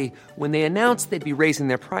naturally, when they announced they'd be raising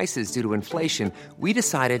their prices due to inflation, we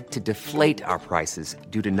decided to deflate our prices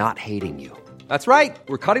due to not hating you. That's right.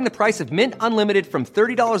 We're cutting the price of Mint Unlimited from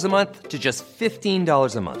 $30 a month to just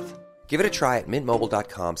 $15 a month. Give it a try at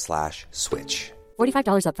mintmobile.com/switch.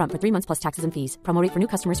 $45 up front for 3 months plus taxes and fees. Promo rate for new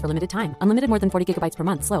customers for limited time. Unlimited more than 40 gigabytes per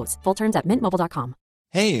month. Slows full terms at mintmobile.com.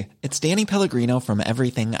 Hey, it's Danny Pellegrino from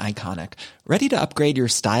Everything Iconic. Ready to upgrade your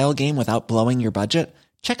style game without blowing your budget?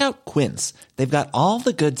 Check out Quince. They've got all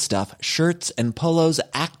the good stuff, shirts and polos,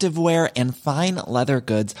 activewear, and fine leather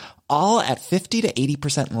goods, all at 50 to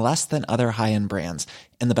 80% less than other high-end brands.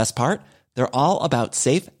 And the best part? They're all about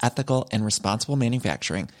safe, ethical, and responsible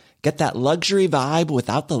manufacturing. Get that luxury vibe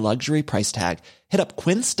without the luxury price tag. Hit up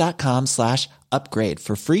quince.com/upgrade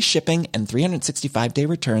for free shipping and 365-day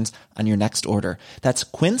returns on your next order. That's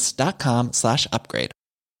quince.com/upgrade.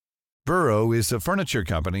 Burrow is a furniture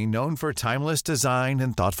company known for timeless design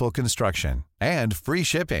and thoughtful construction and free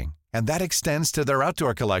shipping, and that extends to their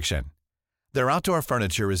outdoor collection. Their outdoor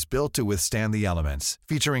furniture is built to withstand the elements,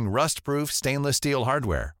 featuring rust-proof stainless steel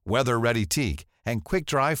hardware, weather-ready teak, and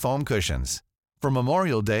quick-dry foam cushions. For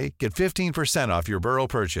Memorial Day, get 15% off your Burrow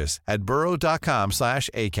purchase at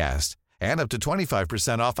burrow.com/ACAST and up to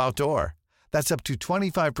 25% off outdoor. That's up to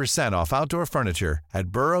 25% off outdoor furniture at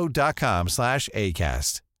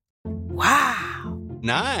burrow.com/ACAST. Wow.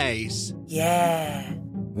 Nice. Yeah.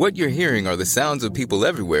 What you're hearing are the sounds of people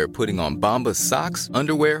everywhere putting on Bombas socks,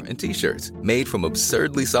 underwear, and T-shirts made from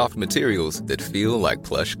absurdly soft materials that feel like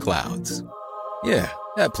plush clouds. Yeah,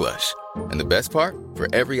 that plush. And the best part? For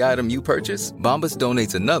every item you purchase, Bombas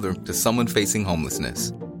donates another to someone facing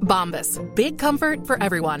homelessness. Bombas. Big comfort for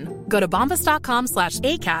everyone. Go to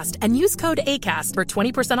bombas.com/ACAST and use code ACAST for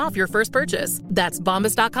 20% off your first purchase. That's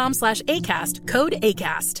bombas.com/ACAST. Code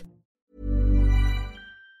ACAST.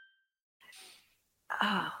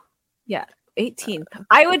 Oh, yeah. 18.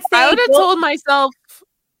 I would say I would have told myself.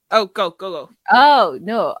 Oh, go. Oh,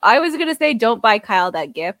 no. I was going to say don't buy Kyle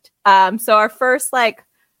that gift. So our first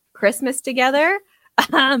Christmas together,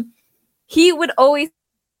 he would always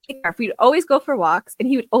we'd always go for walks and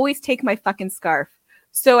he would always take my fucking scarf.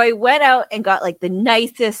 So I went out and got the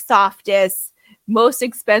nicest, softest, most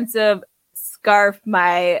expensive scarf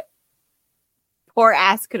my poor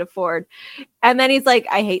ass could afford. And then he's like,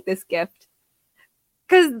 I hate this gift.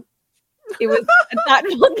 Because it was a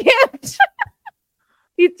thoughtful gift.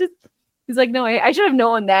 He's like, no, I should have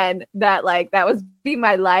known then that that was be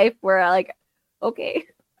my life where okay.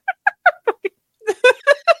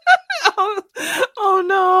 oh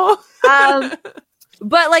no.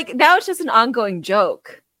 But now it's just an ongoing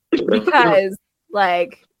joke because I'm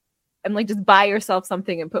just buy yourself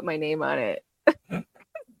something and put my name on it.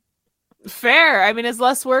 Fair. I mean, it's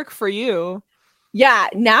less work for you. Yeah.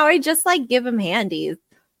 Now I just give him handies.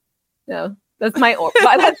 No, that's my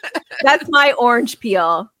that's my orange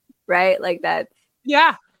peel, right?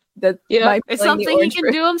 Yeah. It's something he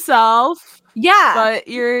can do himself. Yeah. But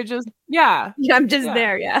you're just I'm just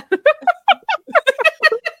there, yeah.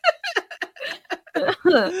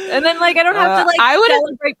 And then I don't have to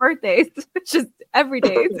celebrate birthdays. It's just every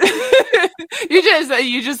day.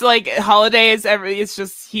 you just holidays it's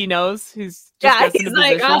just he knows. He's just he's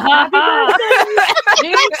like, happy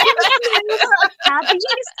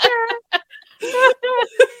Easter.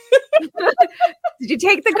 Did you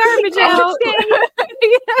take the garbage out?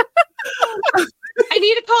 I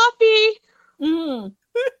need a coffee.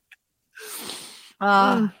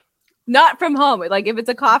 Not from home. If it's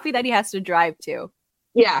a coffee that he has to drive to.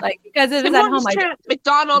 Yeah. Because if it's at home,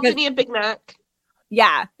 McDonald's, I need a Big Mac.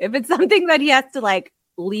 Yeah. If it's something that he has to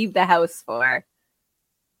leave the house for,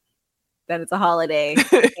 then it's a holiday.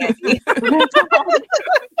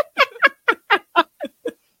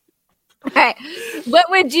 Okay. What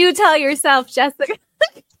would you tell yourself, Jessica?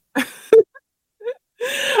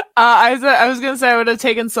 I was gonna say I would have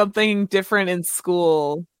taken something different in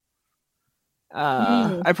school.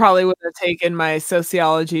 I probably would have taken my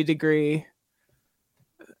sociology degree,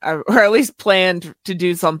 or at least planned to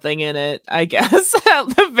do something in it, I guess,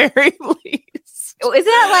 at the very least. Isn't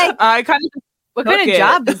that like I kind of what kind of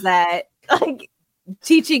job is that? Like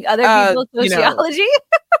teaching other people sociology?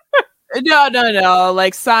 No.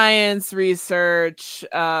 Like science, research,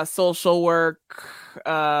 social work,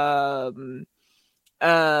 therapy.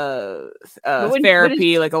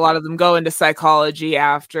 Like a lot of them go into psychology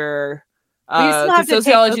after.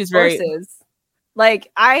 Sociology is very.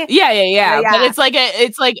 Like Yeah. But it's like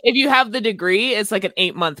if you have the degree, it's like an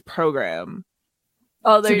 8-month program.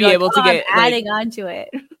 Oh, to be able to get adding onto it.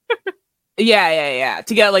 Yeah.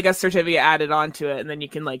 To get like a certificate added onto it, and then you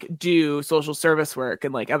can like do social service work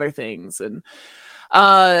and like other things. And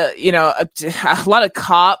a lot of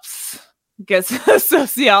cops get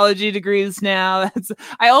sociology degrees now.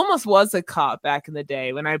 I almost was a cop back in the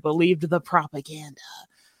day when I believed the propaganda.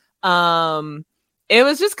 It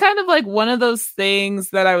was just kind of like one of those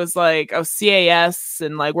things that I was like, CAS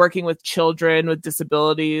and like working with children with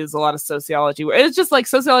disabilities, a lot of sociology. It's just like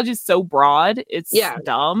sociology is so broad. It's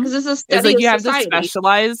dumb. Because it's like you have to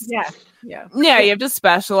specialize. Yeah. You have to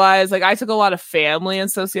specialize. Like I took a lot of family and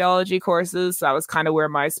sociology courses. So that was kind of where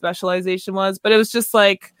my specialization was. But it was just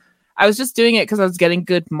like, I was just doing it because I was getting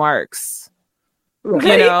good marks. And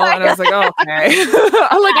I was like, okay.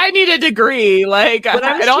 I'm like, I need a degree. Like, I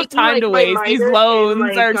don't have time to waste. These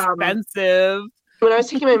loans are expensive. When I was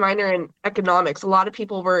taking my minor in economics, a lot of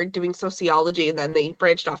people were doing sociology and then they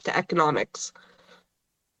branched off to economics.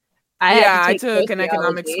 I took an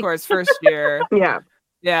economics course first year.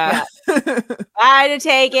 Yeah. I had to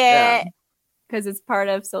take it because it's part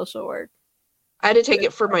of social work. I had to take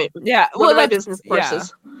it for my my business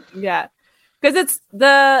courses. Yeah. Because it's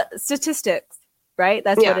the statistics. Right,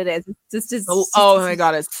 that's what it is. It's just oh my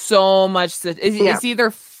god, it's so much. It's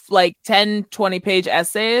either like 10-20 page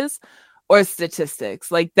essays or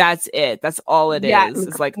statistics. Like that's it. That's all it is.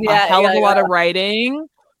 It's like a hell of a lot of writing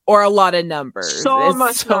or a lot of numbers. So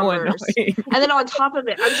much numbers. Annoying. And then on top of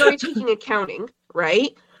it, I was already taking accounting,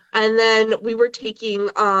 right? And then we were taking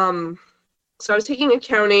so I was taking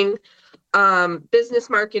accounting,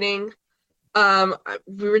 business marketing,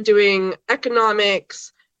 we were doing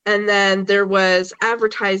economics. And then there was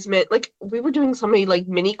advertisement. Like we were doing so many like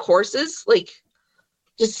mini courses, like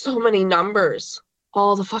just so many numbers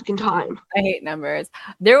all the fucking time. I hate numbers.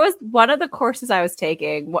 There was one of the courses I was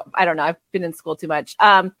taking. I don't know. I've been in school too much.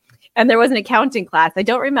 And there was an accounting class. I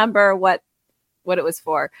don't remember what it was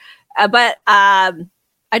for, but I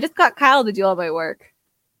just got Kyle to do all my work.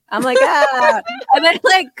 I'm like, and then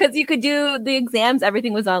like because you could do the exams,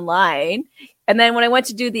 everything was online. And then when I went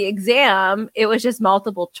to do the exam, it was just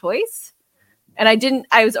multiple choice. And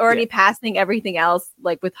I was already passing everything else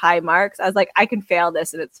like with high marks. I was like, I can fail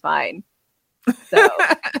this and it's fine. So,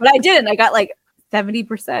 but I didn't. I got like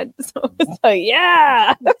 70%. So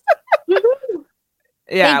yeah.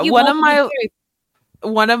 Yeah.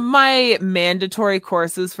 One of my mandatory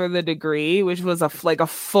courses for the degree, which was a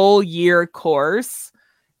full year course,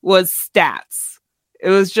 was stats. It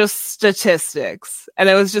was just statistics, and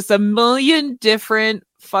it was just a million different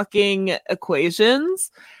fucking equations.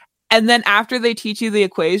 And then after they teach you the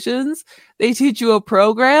equations, they teach you a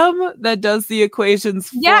program that does the equations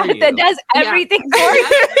for you. That does everything for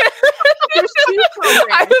you. There's 2 programs.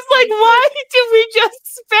 I was like, why did we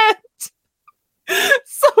just spend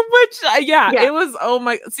so much? It was, oh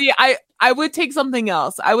my, see, I would take something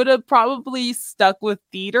else. I would have probably stuck with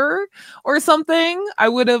theater or something. I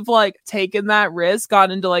would have like taken that risk,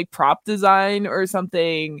 gone into like prop design or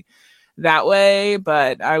something that way.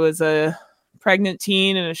 But I was a pregnant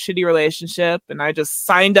teen in a shitty relationship, and I just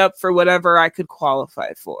signed up for whatever I could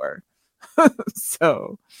qualify for.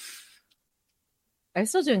 So I was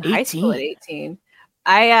still doing high school at 18.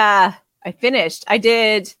 I finished. I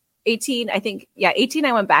did 18, I think. Yeah, 18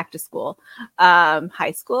 I went back to school,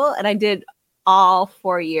 high school, and I did all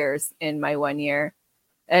 4 years in my 1 year.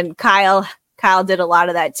 And Kyle did a lot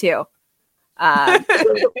of that too.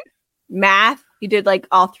 Math, he did like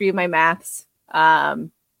all 3 of my maths.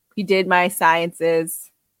 He did my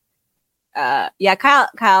sciences.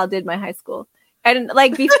 Kyle did my high school. And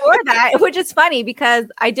like before that, which is funny because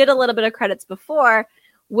I did a little bit of credits before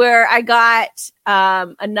where I got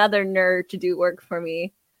another nerd to do work for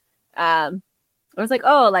me. I was like,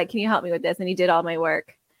 oh, like, can you help me with this? And he did all my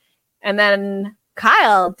work. And then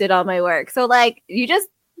Kyle did all my work. So like, you just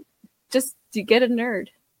get a nerd.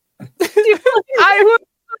 I was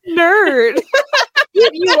a nerd. You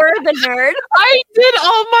were the nerd. I did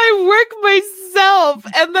all my work myself,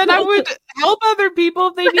 and then I would help other people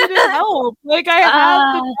if they needed help. Like I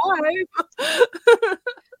had the time.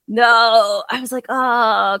 No, I was like,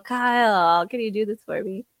 oh, Kyle, can you do this for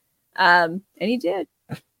me? And he did.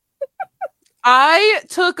 I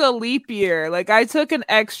took a leap year. Like I took an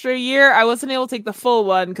extra year. I wasn't able to take the full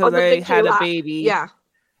one because I had a baby.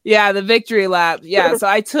 Yeah, the victory lap. Yeah, so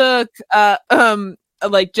I took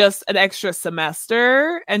like just an extra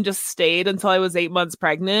semester and just stayed until I was 8 months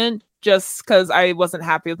pregnant, just because I wasn't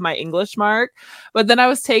happy with my English mark. But then I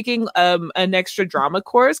was taking an extra drama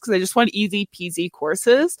course because I just wanted easy peasy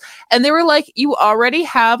courses. And they were like, you already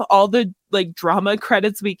have all the like drama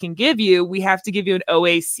credits we can give you. We have to give you an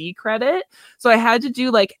OAC credit. So I had to do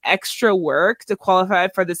like extra work to qualify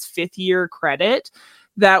for this 5th year credit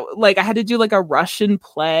that like I had to do like a Russian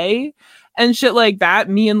play and shit like that,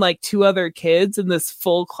 me and like 2 other kids in this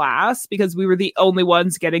full class because we were the only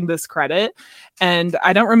ones getting this credit. And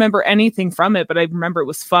I don't remember anything from it, but I remember it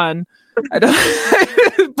was fun. I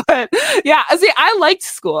don't but yeah, see, I liked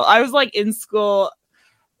school. I was like in school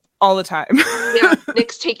all the time. Yeah,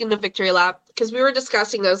 Nick's taking the victory lap because we were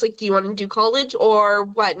discussing. I was like, do you want to do college or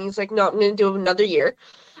what? And he's like, no, I'm going to do another year.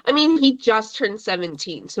 I mean, he just turned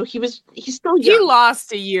 17, so he's still young. He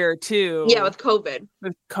lost a year too. Yeah, with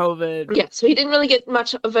COVID. Yeah, so he didn't really get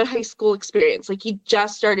much of a high school experience. Like he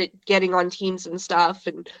just started getting on teams and stuff,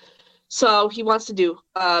 and so he wants to do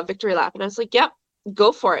a victory lap. And I was like, yep,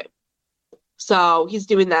 go for it. So he's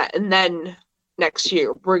doing that, and then next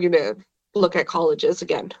year we're gonna look at colleges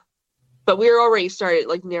again. But we're already started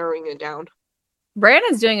like narrowing it down.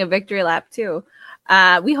 Brandon's doing a victory lap too.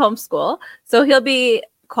 We homeschool, so he'll be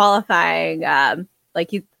qualifying. Like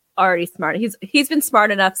he's already smart. He's been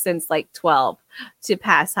smart enough since like 12 to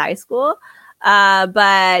pass high school.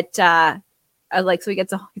 But like so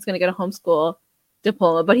he's gonna get a homeschool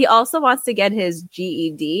diploma. But he also wants to get his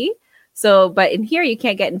GED. So, but in here you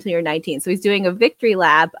can't get until you're 19. So he's doing a victory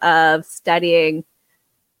lap of studying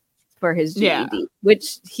for his GED,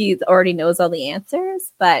 which he already knows all the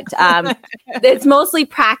answers, but it's mostly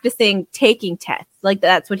practicing taking tests. Like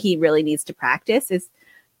that's what he really needs to practice is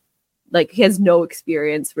like he has no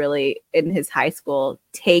experience really in his high school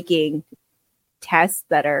taking tests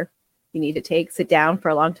that are you need to sit down for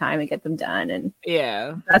a long time and get them done. And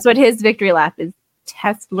that's what his victory lap is,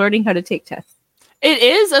 learning how to take tests. It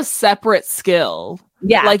is a separate skill.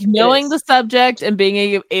 Yeah, like knowing the subject and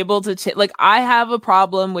being able to like I have a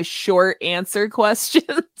problem with short answer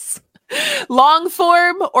questions. Long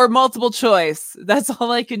form or multiple choice, that's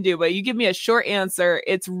all I can do. But you give me a short answer,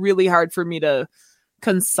 it's really hard for me to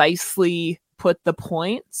concisely put the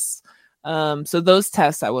points. So those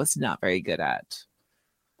tests I was not very good at.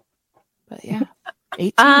 But yeah,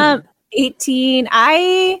 18. 18.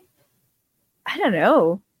 I don't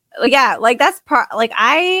know. Like yeah, like that's part. Like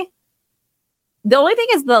the only thing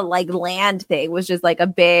is the like land thing was just like a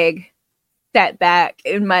big setback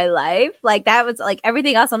in my life. Like that was like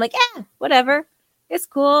everything else. I'm like, yeah, whatever. It's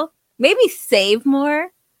cool. Maybe save more.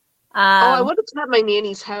 I would have kept my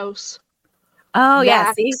nanny's house. Oh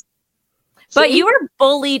yeah. See? But you were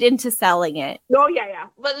bullied into selling it. Oh yeah.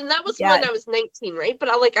 But that was when I was 19, right? But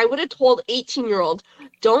I would have told 18-year-old,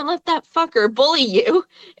 don't let that fucker bully you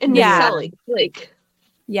into selling. Like,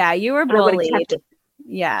 yeah, you were bullied.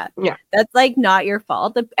 Yeah. That's like not your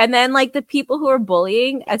fault. And then like the people who were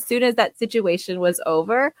bullying, as soon as that situation was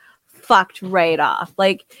over, fucked right off.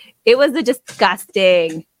 Like it was a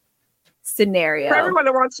disgusting scenario. For everyone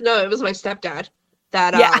who wants to know, it was my stepdad.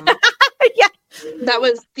 That that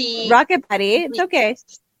was the Rocket Buddy. It's okay.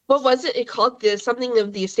 What was it? It called something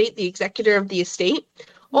of the estate, the executor of the estate.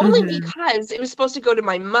 Only because it was supposed to go to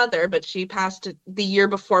my mother, but she passed the year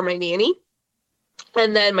before my nanny.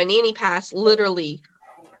 And then my nanny passed literally,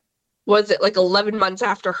 was it like 11 months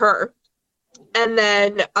after her? And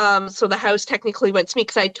then, so the house technically went to me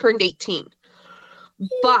because I turned 18.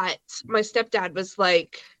 But my stepdad was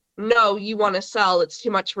like, no, you want to sell. It's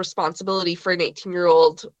too much responsibility for an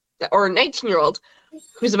 18-year-old or a 19-year-old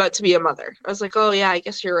who's about to be a mother. I was like, oh, yeah, I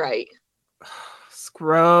guess you're right. It's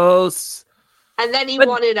gross. And then he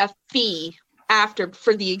wanted a fee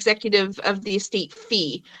for the executive of the estate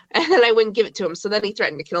fee, and then I wouldn't give it to him, so then he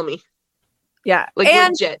threatened to kill me. Yeah, like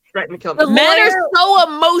legit threatened to kill me. Men are so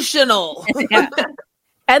emotional.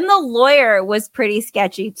 And the lawyer was pretty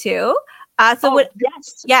sketchy too.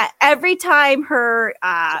 Every time her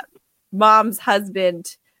mom's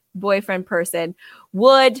husband, boyfriend person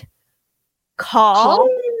would call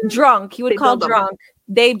drunk, he would call drunk.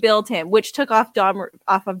 They billed him, which took off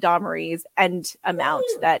of Dom-Marie's end amount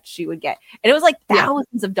that she would get. And it was like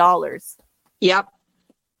thousands of dollars. Yep.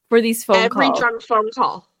 For these phone calls. Every drunk phone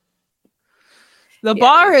call. The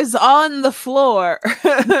bar is on the floor.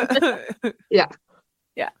 Yeah.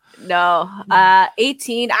 No.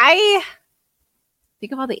 18. I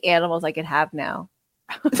think of all the animals I could have now.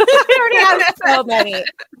 I already have so many.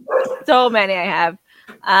 So many I have.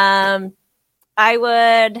 I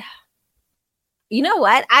would, you know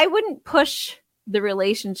what? I wouldn't push the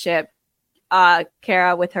relationship,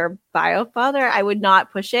 Kara, with her bio father. I would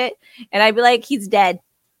not push it. And I'd be like, he's dead.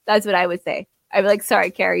 That's what I would say. I'd be like,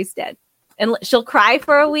 sorry, Kara, he's dead. And she'll cry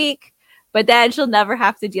for a week, but then she'll never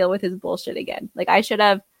have to deal with his bullshit again. Like, I should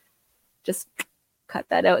have just cut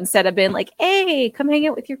that out instead of being like, hey, come hang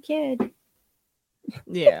out with your kid.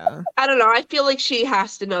 Yeah. I don't know. I feel like she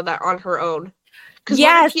has to know that on her own. Because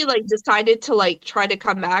what if he like decided to like try to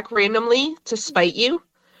come back randomly to spite you,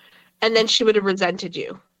 and then she would have resented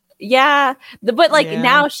you? Yeah, but like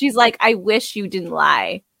now she's like, I wish you didn't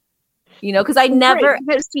lie, you know, because I never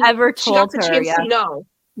ever told got the her. chance Yeah. to know.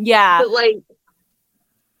 Yeah, But like,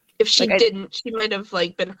 if she Like, didn't, she might have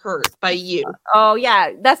like been hurt by you. Oh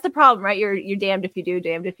yeah, that's the problem, right? You're damned if you do,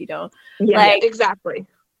 damned if you don't. Yeah, like, exactly.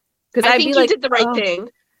 Because I I'd think be you like, did the right oh. thing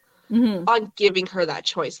on giving her that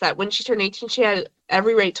choice. That when she turned 18, she had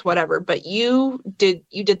every right to whatever. But you did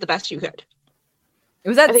the best you could. It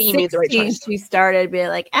was at I think you made the right 16 choice. she started being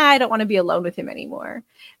like, I don't want to be alone with him anymore.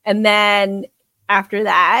 And then after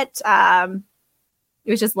that, it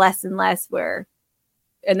was just less and less where,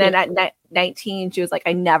 and then at 19, she was like,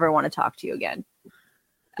 I never want to talk to you again.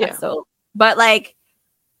 Yeah. So, but like,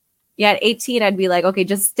 yeah, at 18, I'd be like, okay,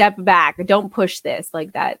 just step back. Don't push this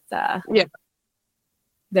like that. Yeah.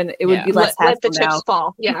 Then it would be less hassle let the now. chips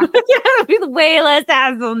fall. Yeah. Yeah, it would be way less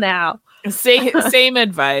hassle now. Same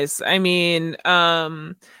advice. I mean,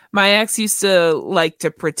 my ex used to like to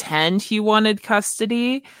pretend he wanted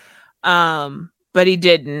custody, but he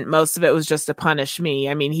didn't. Most of it was just to punish me.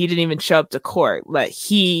 I mean, he didn't even show up to court. Like,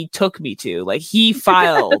 he took me to. Like, he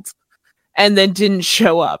filed and then didn't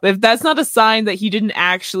show up. If that's not a sign that he didn't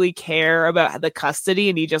actually care about the custody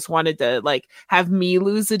and he just wanted to like have me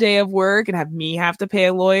lose a day of work and have me have to pay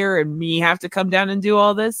a lawyer and me have to come down and do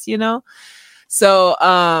all this, you know? So,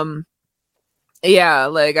 yeah,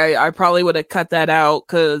 like I probably would have cut that out,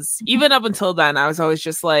 because even up until then, I was always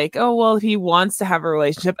just like, oh, well, if he wants to have a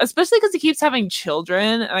relationship, especially because he keeps having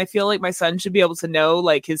children. And I feel like my son should be able to know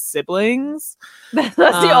like his siblings. That's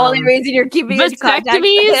the only reason you're keeping in contact.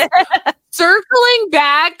 Vasectomies, circling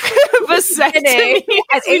back, vasectomy.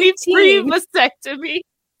 At We need 18. free vasectomy.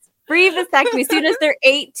 Free vasectomy. As soon as they're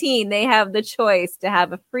 18, they have the choice to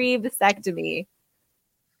have a free vasectomy.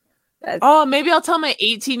 Oh, maybe I'll tell my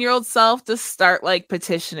 18-year-old self to start like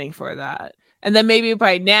petitioning for that. And then maybe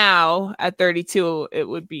by now at 32, it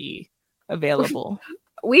would be available.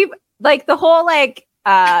 We've like the whole like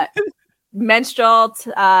menstrual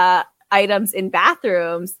items in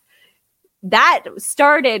bathrooms that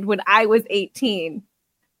started when I was 18.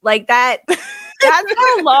 Like that's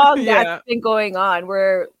how long that's been going on,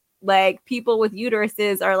 where like people with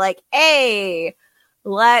uteruses are like, hey,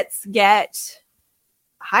 let's get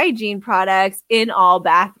hygiene products in all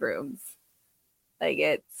bathrooms. Like,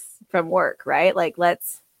 it's from work, right? Like,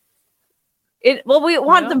 we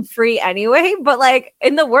want them free anyway, but like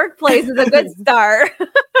in the workplace is a good start.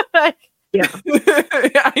 Yeah.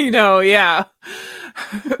 I know, yeah.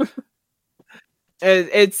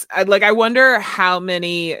 It's like, I wonder how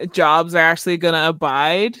many jobs are actually going to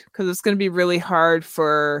abide, because it's going to be really hard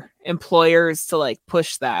for employers to like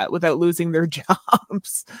push that without losing their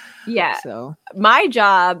jobs. Yeah. So my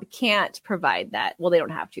job can't provide that. Well, they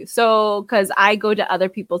don't have to. So, because I go to other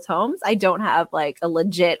people's homes, I don't have like a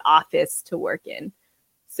legit office to work in.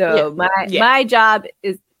 So my job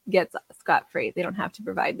gets scot-free. They don't have to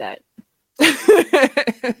provide that.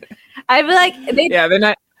 I feel like they're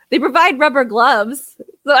not. They provide rubber gloves,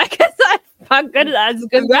 so I guess I'm good. That's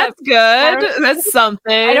good. That's good. That's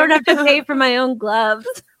something. I don't have to pay for my own gloves.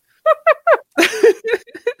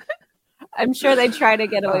 I'm sure they'd try to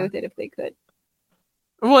get away with it if they could.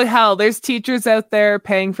 Well, hell, there's teachers out there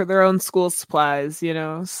paying for their own school supplies, you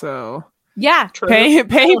know, so yeah, pay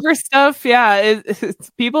for stuff. Yeah, it's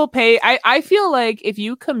people pay. I feel like if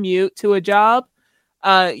you commute to a job,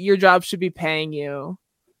 your job should be paying you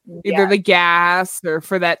either the gas or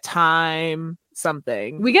for that time,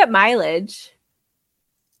 something. We get mileage,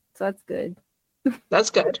 so that's good. That's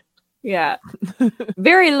good. Yeah.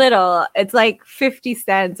 Very little. It's like 50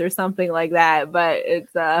 cents or something like that, but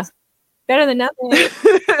it's better than nothing.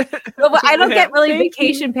 But I don't get really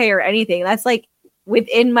vacation pay or anything. That's like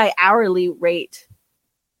within my hourly rate.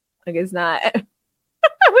 Like, it's not,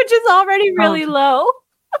 which is already really low.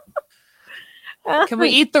 Can we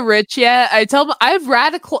eat the rich yet?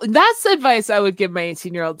 That's advice I would give my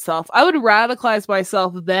 18-year-old self. I would radicalize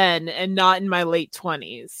myself then and not in my late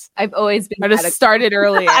 20s. I've always been. I just started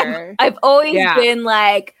earlier. I've always been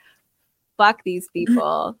like, fuck these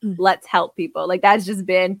people. Let's help people. Like, that's just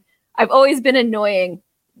been, I've always been annoying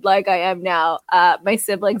like I am now. My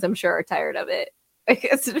siblings, I'm sure, are tired of it.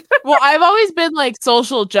 Well, I've always been like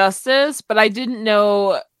social justice, but I didn't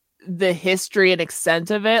know the history and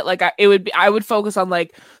extent of it. Like I would focus on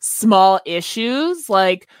like small issues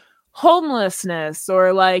like homelessness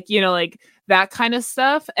or like, you know, like that kind of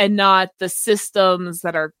stuff, and not the systems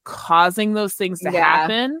that are causing those things to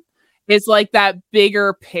happen. It's like that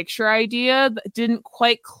bigger picture idea that didn't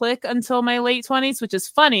quite click until my late 20s, which is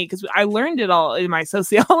funny because I learned it all in my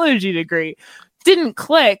sociology degree. Didn't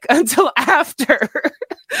click until after.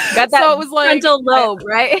 Got that so it was like frontal lobe,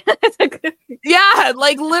 right? Yeah,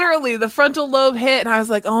 like literally the frontal lobe hit, and I was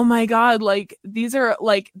like, oh my God, like these are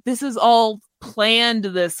like, this is all planned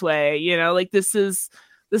this way, you know, like this is,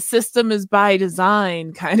 the system is by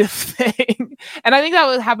design kind of thing. And I think that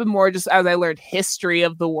would happen more just as I learned history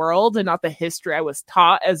of the world and not the history I was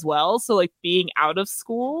taught as well. So like being out of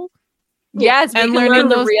school. Yes, and learning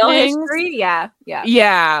the those real things. History.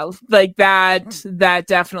 Yeah, like that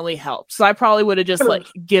definitely helped. So I probably would have just like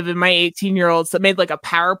given my 18-year-olds that made like a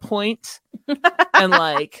PowerPoint and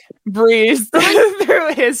like breezed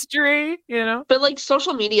through history, you know. But like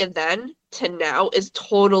social media then to now is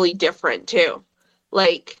totally different too.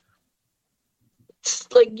 Like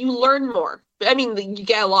you learn more. I mean, you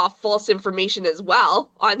get a lot of false information as well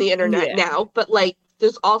on the internet now, but like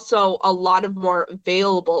there's also a lot of more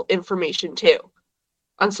available information too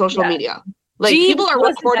on social media. Like people are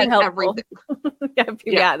recording everything.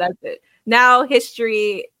 Yeah, that's it. Now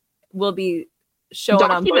history will be shown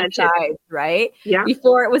on both sides, right? Yeah.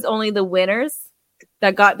 Before it was only the winners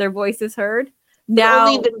that got their voices heard. Now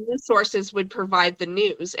only the news sources would provide the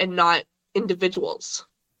news and not individuals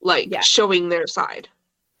showing their side.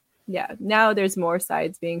 Yeah. Now there's more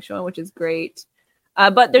sides being shown, which is great.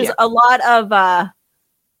 But there's a lot of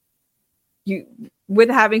with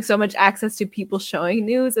having so much access to people showing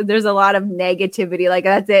news, there's a lot of negativity. Like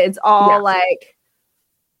that's it. It's all like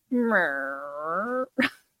the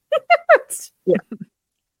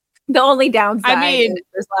only downside is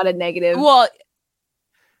there's a lot of negative.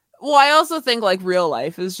 Well, I also think like real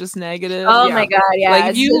life is just negative. Oh my God, yeah.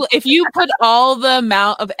 Like if you put all the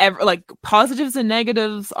amount of like positives and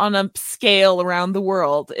negatives on a scale around the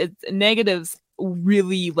world, it's negatives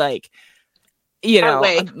really like, you know,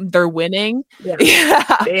 they're winning.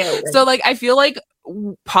 Yeah. So like I feel like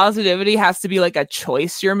positivity has to be like a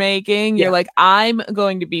choice you're making. You're like, I'm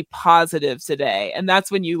going to be positive today, and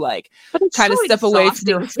that's when you like kind of step away from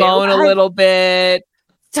your phone a little bit,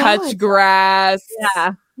 touch grass.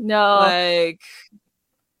 Yeah. No. Like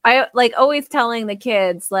I like always telling the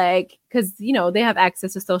kids, like, because you know they have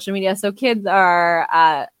access to social media, so kids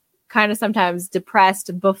are kind of sometimes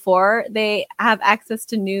depressed before they have access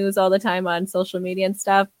to news all the time on social media and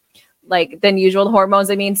stuff, like than usual. The hormones,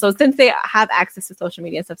 I mean, so since they have access to social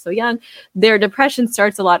media and stuff so young, their depression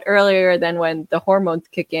starts a lot earlier than when the hormones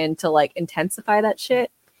kick in to like intensify that shit.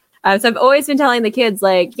 So I've always been telling the kids,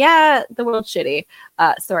 like, yeah, the world's shitty.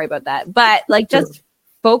 Sorry about that, but like just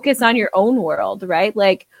focus on your own world, right?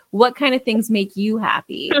 Like, what kind of things make you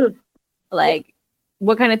happy? Like,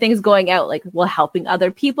 what kind of things going out, like, will helping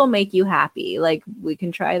other people make you happy? Like, we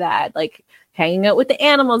can try that. Like, hanging out with the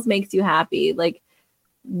animals makes you happy. Like,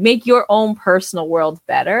 make your own personal world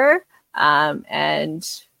better. And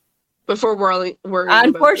before worrying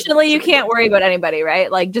unfortunately, you can't worry about anybody,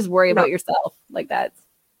 right? Like, just worry about yourself. Like, that's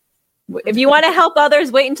if you want to help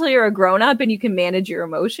others, wait until you're a grown up and you can manage your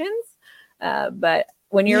emotions. But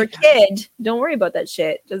when you're a kid, don't worry about that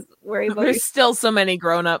shit. Just worry about There's still so many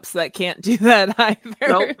grown-ups that can't do that either.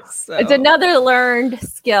 Nope. So. It's another learned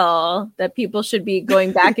skill that people should be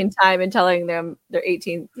going back in time and telling them their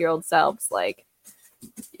 18-year-old selves, like,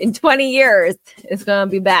 in 20 years, it's going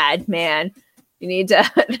to be bad, man. You need to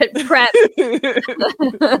prep.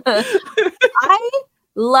 I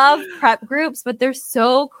love prep groups, but they're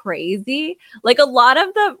so crazy. Like, a lot of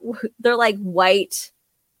they're like white.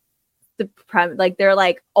 Like they're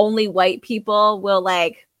like only white people will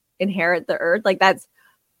like inherit the earth. Like that's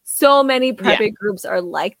so many prepping groups are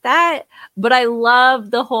like that. But I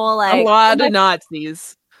love the whole like a lot of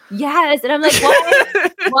Nazis. Yes, and I'm like,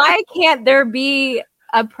 why can't there be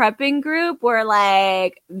a prepping group where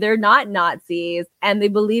like they're not Nazis and they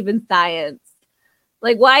believe in science?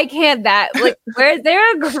 Like, why can't that? Like, where is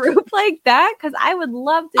there a group like that? Because I would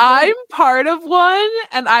love to. I'm part of one,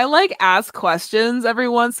 and I like ask questions every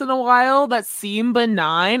once in a while that seem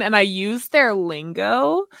benign, and I use their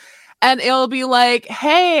lingo, and it'll be like,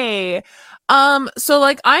 "Hey, so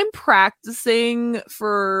like I'm practicing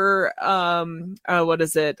for what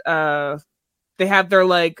is it? They have their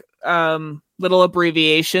like little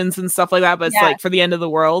abbreviations and stuff like that, but it's like for the end of the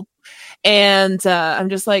world, and I'm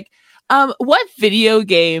just like." What video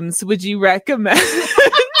games would you recommend for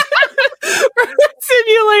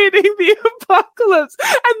simulating the apocalypse?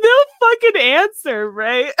 And they'll fucking answer,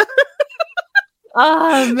 right?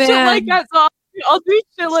 Oh man, Shit like that. So I'll do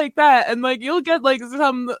shit like that, and like you'll get like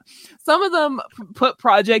some of them put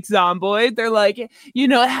Project Zomboid. They're like, you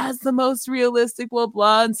know, it has the most realistic blah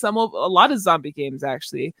blah, and a lot of zombie games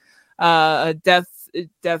actually. Death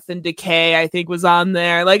and Decay, I think, was on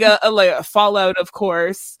there. Like a Fallout, of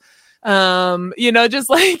course. You know, just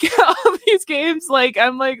like all these games. Like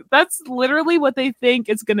I'm like, that's literally what they think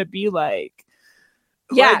it's gonna be like.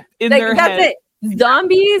 Yeah, like, in like, their that's head. it.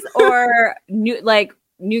 Zombies or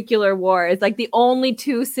nuclear war is like the only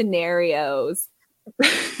two scenarios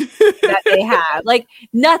that they have. Like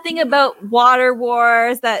nothing about water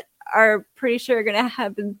wars that are pretty sure are gonna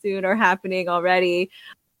happen soon or happening already.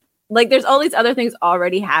 Like there's all these other things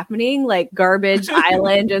already happening, like Garbage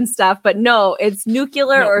Island and stuff, but no, it's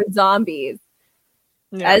nuclear or zombies.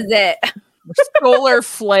 Yeah. That's it. Solar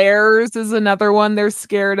flares is another one they're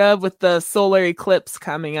scared of with the solar eclipse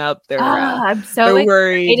coming up. I'm so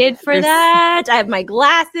excited for that. I have my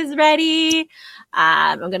glasses ready.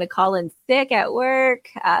 I'm going to call in sick at work.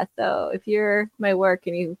 So if you're my work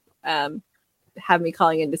and you have me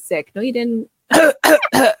calling into sick, no, you didn't.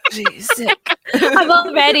 Sick. I'm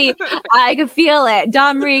all ready. I can feel it.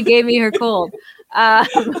 Dawn Marie gave me her cold.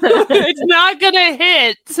 It's not gonna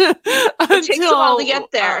hit. It takes a while to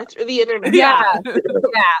get there through the internet. Yeah.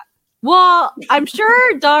 Well, I'm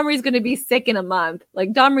sure Dawn Marie's going to be sick in a month.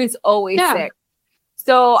 Like Dawn Marie's always sick,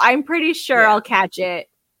 so I'm pretty sure I'll catch it.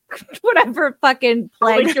 Whatever fucking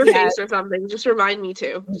plague. Lick your face or something. Just remind me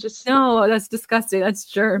to. Just no, that's disgusting. That's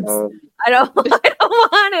germs. I don't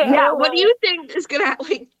want it. Yeah. What do you think is gonna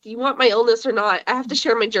like? Do you want my illness or not? I have to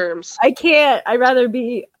share my germs. I can't. I'd rather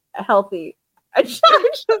be healthy.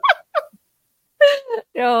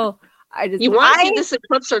 No, I just. You want to see this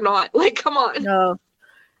eclipse or not? Like, come on. No.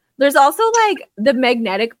 There's also like the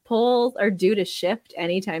magnetic poles are due to shift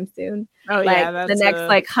anytime soon. Oh like, yeah, that's the next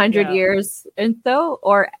 100 years and so,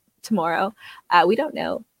 or tomorrow. We don't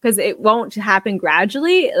know because it won't happen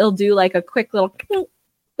gradually. It'll do like a quick little.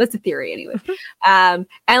 That's a theory anyway. And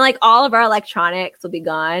like all of our electronics will be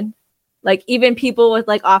gone. Like even people with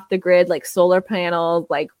like off the grid, like solar panels,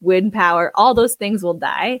 like wind power, all those things will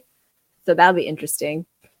die. So that'll be interesting.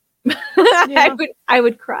 Yeah. I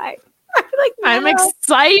would cry. Like, no. I'm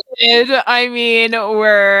excited. I mean,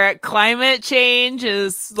 where climate change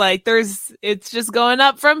is like, it's just going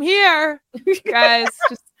up from here, guys.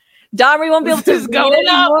 Just Dawn Marie won't be able to read going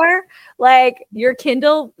anymore. Up. Like your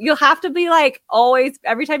Kindle, you'll have to be like always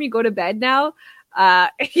every time you go to bed now.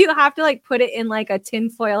 You'll have to like put it in like a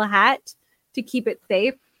tinfoil hat to keep it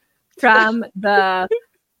safe from the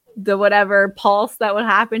whatever pulse that would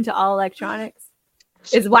happen to all electronics.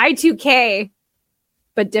 It's Y2K,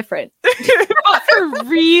 but different. For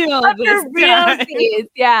real. For real,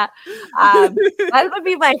 yeah. That would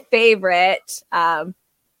be my favorite.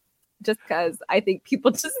 Just because I think people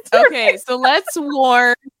just okay. So let's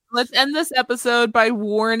end this episode by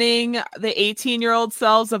warning the 18-year-old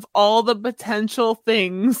selves of all the potential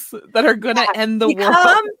things that are going to end the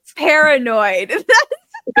world. Paranoid.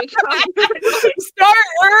 Start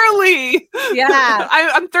early. Yeah.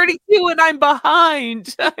 I'm 32 and I'm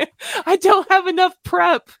behind. I don't have enough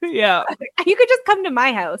prep. Yeah. You could just come to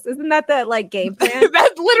my house. Isn't that the like game plan?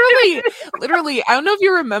 That's literally, I don't know if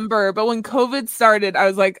you remember, but when COVID started, I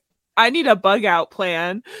was like, I need a bug out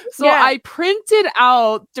plan. So I printed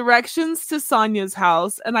out directions to Sonia's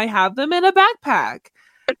house and I have them in a backpack.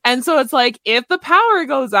 And so it's like, if the power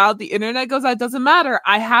goes out, the internet goes out, doesn't matter.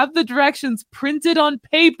 I have the directions printed on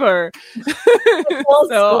paper.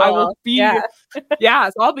 So I will be, so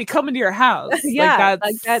I'll be coming to your house. Yeah,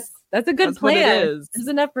 that's a good plan. It is. There's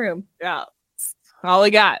enough room. Yeah. All I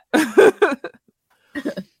got.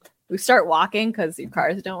 We start walking because your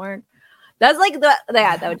cars don't work. That's like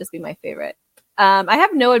that would just be my favorite. I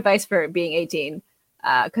have no advice for being 18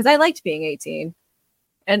 because I liked being 18.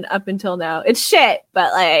 And up until now, it's shit,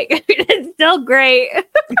 but like it's still great.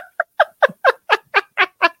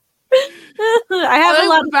 I have a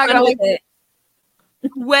lot of fun with it.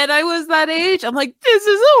 When I was that age, I'm like, this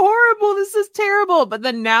is horrible. This is terrible. But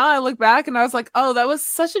then now I look back and I was like, oh, that was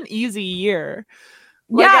such an easy year.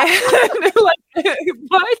 Like, what?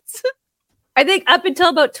 I think up until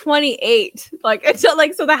about 28, like until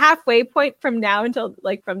like so the halfway point from now until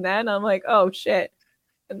like from then, I'm like, oh shit,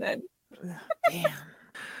 and then. Damn.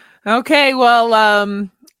 Okay, well,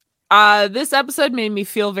 this episode made me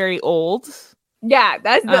feel very old. Yeah,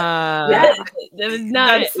 that's the that was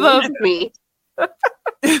not me.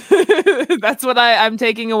 That's what I'm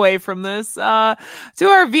taking away from this. To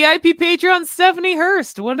our VIP Patreon, Stephanie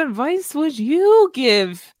Hurst, what advice would you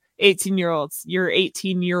give 18-year-olds, your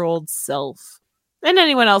 18-year-old self? And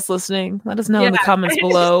anyone else listening, let us know in the comments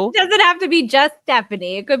below. It doesn't have to be just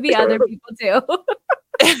Stephanie. It could be other people too.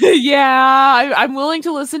 Yeah, I'm willing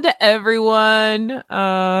to listen to everyone.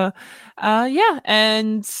 Yeah,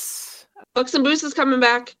 and Books and Booze is coming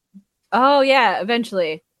back. Oh yeah,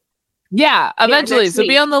 eventually. Yeah, eventually. So week.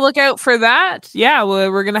 be on the lookout for that. Yeah,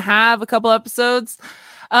 we're gonna have a couple episodes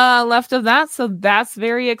left of that, so that's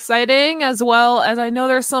very exciting. As well as I know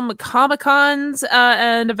there's some Comic-Cons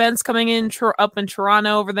and events coming in up in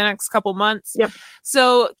Toronto over the next couple months. Yep.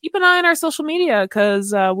 So keep an eye on our social media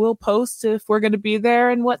because we'll post if we're going to be there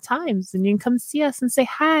and what times, and you can come see us and say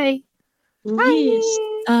hi. Yes.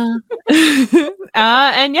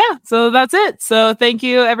 And yeah, so that's it. So thank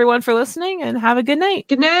you everyone for listening, and have a good night.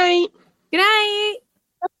 Good night. Good night.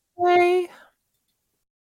 Bye.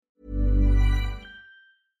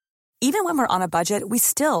 Even when we're on a budget, we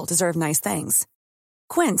still deserve nice things.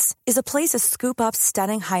 Quince is a place to scoop up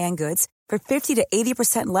stunning high-end goods for 50 to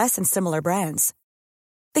 80% less than similar brands.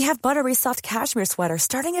 They have buttery soft cashmere sweaters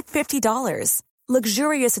starting at $50,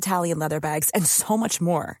 luxurious Italian leather bags, and so much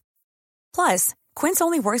more. Plus, Quince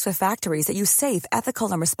only works with factories that use safe,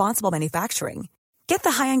 ethical, and responsible manufacturing. Get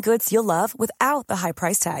the high-end goods you'll love without the high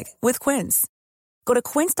price tag with Quince. Go to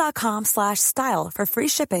quince.com/style for free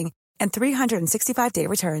shipping and 365-day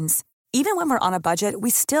returns. Even when we're on a budget, we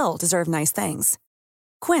still deserve nice things.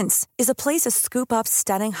 Quince is a place to scoop up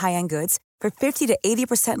stunning high-end goods for 50 to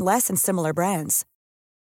 80% less than similar brands.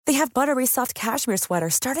 They have buttery soft cashmere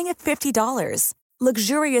sweaters starting at $50,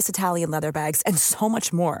 luxurious Italian leather bags, and so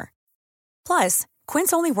much more. Plus,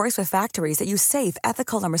 Quince only works with factories that use safe,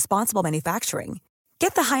 ethical, and responsible manufacturing.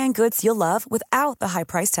 Get the high-end goods you'll love without the high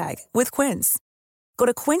price tag with Quince. Go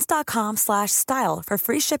to quince.com/style for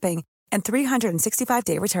free shipping and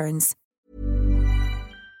 365-day returns.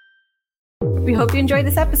 We hope you enjoyed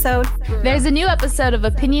this episode. There's a new episode of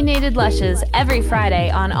Opinionated Lushes every Friday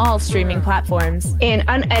on all streaming platforms. An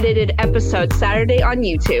unedited episode Saturday on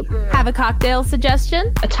YouTube. Have a cocktail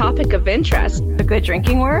suggestion? A topic of interest. A good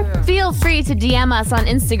drinking word? Feel free to DM us on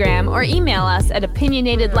Instagram or email us at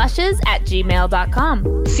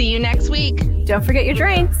opinionatedlushes@gmail.com. See you next week. Don't forget your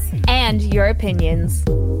drinks. And your opinions.